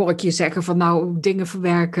hoor ik je zeggen van nou, dingen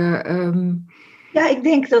verwerken. Ja, ik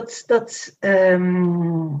denk dat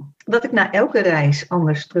ik na elke reis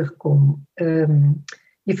anders terugkom.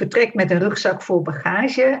 Je vertrekt met een rugzak vol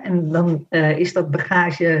bagage. En dan is dat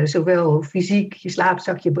bagage zowel fysiek, je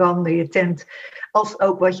slaapzak, je brander, je tent, als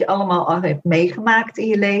ook wat je allemaal al hebt meegemaakt in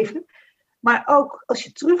je leven. Maar ook als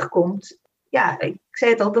je terugkomt, ja, ik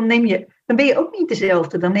zei het al, dan ben je ook niet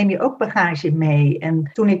dezelfde. Dan neem je ook bagage mee. En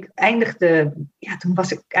toen ik eindigde, ja,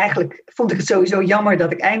 vond ik het sowieso jammer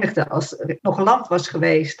dat ik eindigde. Als er nog land was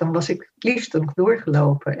geweest, dan was ik het liefst nog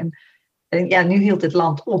doorgelopen. En ja, nu hield het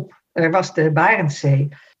land op. Er was de Barentszee.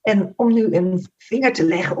 En om nu een vinger te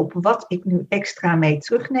leggen op wat ik nu extra mee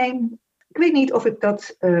terugneem, ik weet niet of ik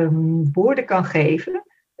dat woorden kan geven.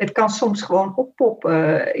 Het kan soms gewoon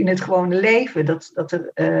oppoppen in het gewone leven. Dat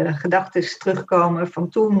er gedachten terugkomen van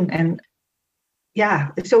toen. En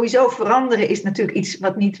ja, sowieso veranderen is natuurlijk iets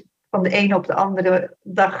wat niet van de ene op de andere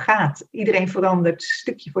dag gaat. Iedereen verandert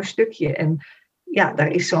stukje voor stukje. En ja,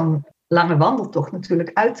 daar is zo'n lange wandeltocht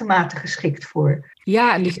natuurlijk uitermate geschikt voor.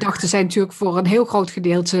 Ja, en die gedachten zijn natuurlijk voor een heel groot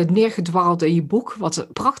gedeelte neergedwarreld in je boek. Wat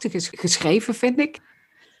prachtig is geschreven, vind ik.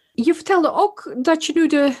 Je vertelde ook dat je nu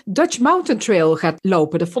de Dutch Mountain Trail gaat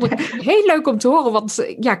lopen. Dat vond ik heel leuk om te horen.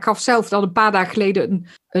 Want ja, ik gaf zelf dan een paar dagen geleden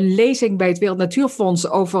een lezing bij het Wereld Natuurfonds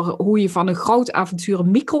over hoe je van een groot avontuur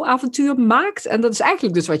een micro-avontuur maakt. En dat is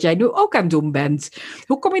eigenlijk dus wat jij nu ook aan het doen bent.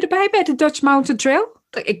 Hoe kom je erbij bij de Dutch Mountain Trail?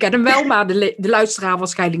 Ik ken hem wel, maar de luisteraar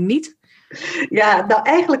waarschijnlijk niet. Ja, nou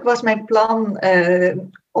eigenlijk was mijn plan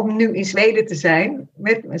om nu in Zweden te zijn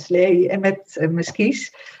met mijn slee en met mijn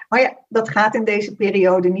skis. Maar ja, dat gaat in deze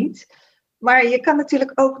periode niet. Maar je kan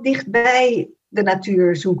natuurlijk ook dichtbij de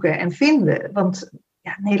natuur zoeken en vinden. Want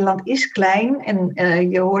ja, Nederland is klein en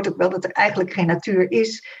je hoort ook wel dat er eigenlijk geen natuur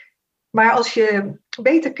is. Maar als je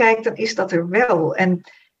beter kijkt, dan is dat er wel. En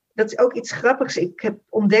dat is ook iets grappigs. Ik heb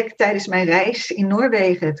ontdekt tijdens mijn reis in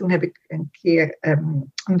Noorwegen. Toen heb ik een keer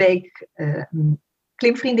een week een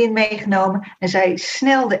klimvriendin meegenomen. En zij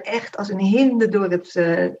snelde echt als een hinde door het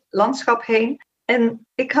landschap heen. En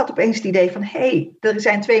ik had opeens het idee van, er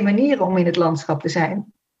zijn 2 manieren om in het landschap te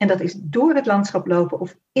zijn. En dat is door het landschap lopen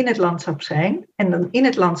of in het landschap zijn. En dan in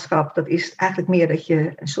het landschap, dat is eigenlijk meer dat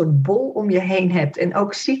je een soort bol om je heen hebt. En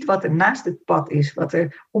ook ziet wat er naast het pad is, wat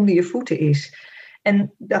er onder je voeten is. En ik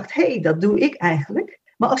dacht, dat doe ik eigenlijk.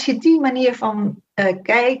 Maar als je die manier van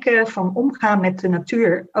kijken, van omgaan met de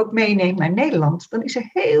natuur ook meeneemt naar Nederland, dan is er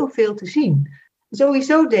heel veel te zien.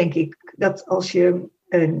 Sowieso denk ik dat als je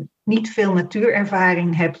niet veel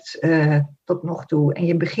natuurervaring hebt tot nog toe en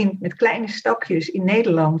je begint met kleine stapjes in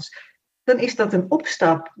Nederland, dan is dat een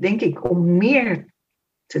opstap, denk ik, om meer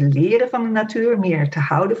te leren van de natuur, meer te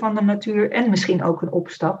houden van de natuur en misschien ook een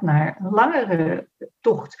opstap naar een langere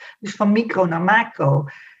tocht. Dus van micro naar macro.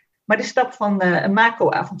 Maar de stap van een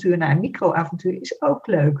macro-avontuur naar een micro-avontuur is ook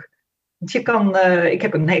leuk. Want ik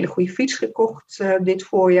heb een hele goede fiets gekocht dit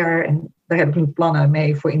voorjaar en daar heb ik nu plannen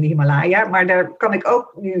mee voor in de Himalaya. Maar daar kan ik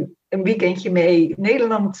ook nu een weekendje mee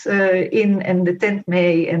Nederland in en de tent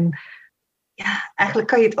mee. En ja, eigenlijk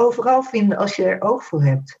kan je het overal vinden als je er oog voor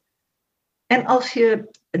hebt. En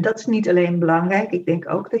dat is niet alleen belangrijk, ik denk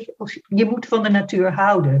ook dat je moet van de natuur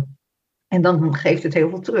houden. En dan geeft het heel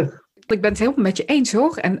veel terug. Ik ben het helemaal met je eens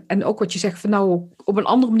hoor. En ook wat je zegt van nou op een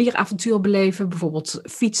andere manier avontuur beleven. Bijvoorbeeld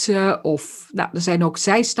fietsen of er zijn ook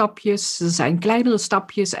zijstapjes. Er zijn kleinere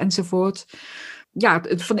stapjes enzovoort. Ja,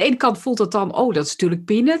 van de ene kant voelt het dan, dat is natuurlijk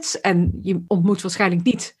peanuts. En je ontmoet waarschijnlijk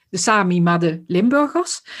niet de Sami, maar de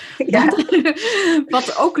Limburgers. Ja.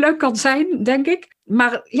 Wat ook leuk kan zijn, denk ik.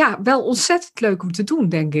 Maar ja, wel ontzettend leuk om te doen,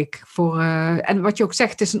 denk ik. En wat je ook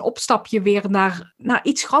zegt, het is een opstapje weer naar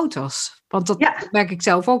iets groters. Want dat merk ik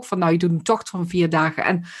zelf ook. Van je doet een tocht van 4 dagen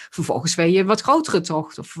en vervolgens wil je een wat grotere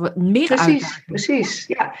tocht. Of meer uitdaging. Precies.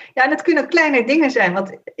 Ja, en het kunnen kleine dingen zijn.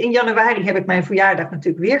 Want in januari heb ik mijn verjaardag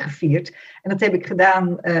natuurlijk weer gevierd. En dat heb ik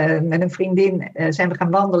gedaan met een vriendin. Zijn we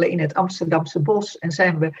gaan wandelen in het Amsterdamse bos. En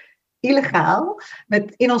zijn we illegaal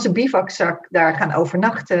in onze bivakzak daar gaan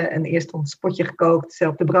overnachten. En eerst ons potje gekookt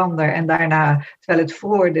op de brander. En daarna, terwijl het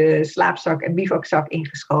vroor, de slaapzak en bivakzak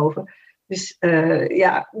ingeschoven. Dus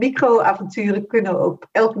micro-avonturen kunnen op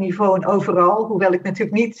elk niveau en overal. Hoewel ik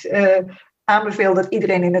natuurlijk niet aanbeveel dat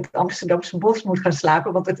iedereen in het Amsterdamse bos moet gaan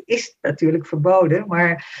slapen. Want het is natuurlijk verboden.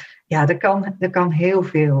 Maar ja, er kan heel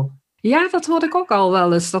veel. Ja, dat hoorde ik ook al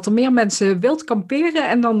wel eens. Dat er meer mensen wild kamperen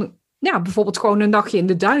en dan bijvoorbeeld gewoon een nachtje in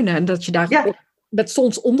de duinen. En dat je daar met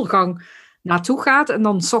zonsondergang naartoe gaat. En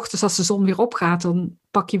dan 's ochtends als de zon weer opgaat, dan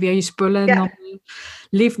pak je weer je spullen. En dan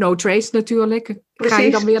leave no trace natuurlijk. Precies. Ga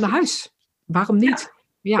je dan weer naar huis. Waarom niet?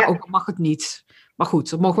 Ja, ook al mag het niet. Maar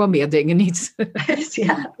goed, er mogen wel meer dingen niet.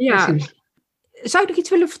 Ja, precies. Zou je nog iets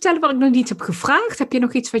willen vertellen wat ik nog niet heb gevraagd? Heb je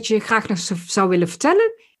nog iets wat je graag nog zou willen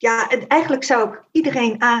vertellen? Ja, en eigenlijk zou ik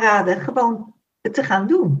iedereen aanraden gewoon het te gaan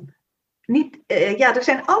doen. Er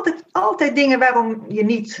zijn altijd dingen waarom je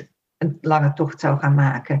niet een lange tocht zou gaan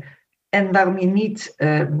maken. En waarom je niet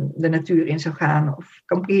de natuur in zou gaan of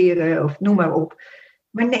kamperen of noem maar op.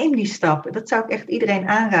 Maar neem die stappen. Dat zou ik echt iedereen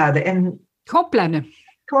aanraden. En gewoon plannen.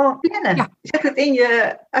 Ja. Zet het in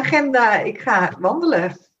je agenda. Ik ga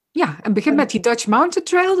wandelen. Ja, en begin met die Dutch Mountain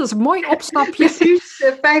Trail. Dat is een mooi opstapje. Precies,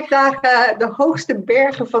 5 dagen de hoogste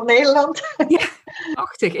bergen van Nederland. Ja,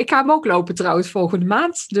 prachtig. Ik ga hem ook lopen trouwens volgende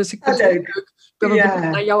maand. Dus ik vind het leuk. Ik ben wel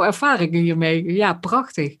benieuwd naar jouw ervaringen hiermee. Ja,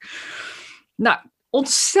 prachtig. Nou,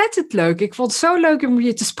 ontzettend leuk. Ik vond het zo leuk om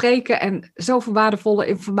je te spreken en zoveel waardevolle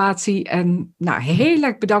informatie. En heel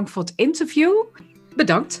erg bedankt voor het interview.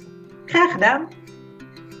 Bedankt. Graag gedaan.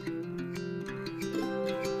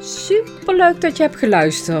 Superleuk dat je hebt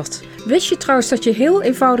geluisterd. Wist je trouwens dat je heel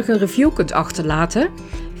eenvoudig een review kunt achterlaten?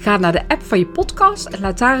 Ga naar de app van je podcast en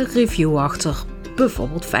laat daar een review achter.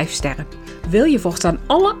 Bijvoorbeeld 5 sterren. Wil je voortaan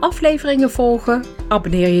alle afleveringen volgen?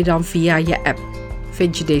 Abonneer je dan via je app.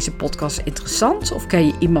 Vind je deze podcast interessant of ken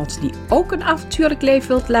je iemand die ook een avontuurlijk leven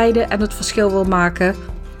wilt leiden en het verschil wil maken?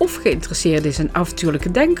 Of geïnteresseerd is in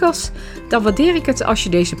avontuurlijke denkers? Dan waardeer ik het als je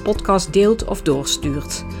deze podcast deelt of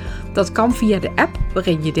doorstuurt. Dat kan via de app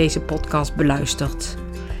waarin je deze podcast beluistert.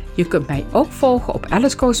 Je kunt mij ook volgen op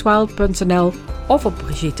alicegoeswild.nl of op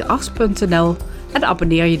brigittears.nl en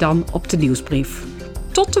abonneer je dan op de nieuwsbrief.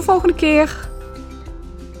 Tot de volgende keer!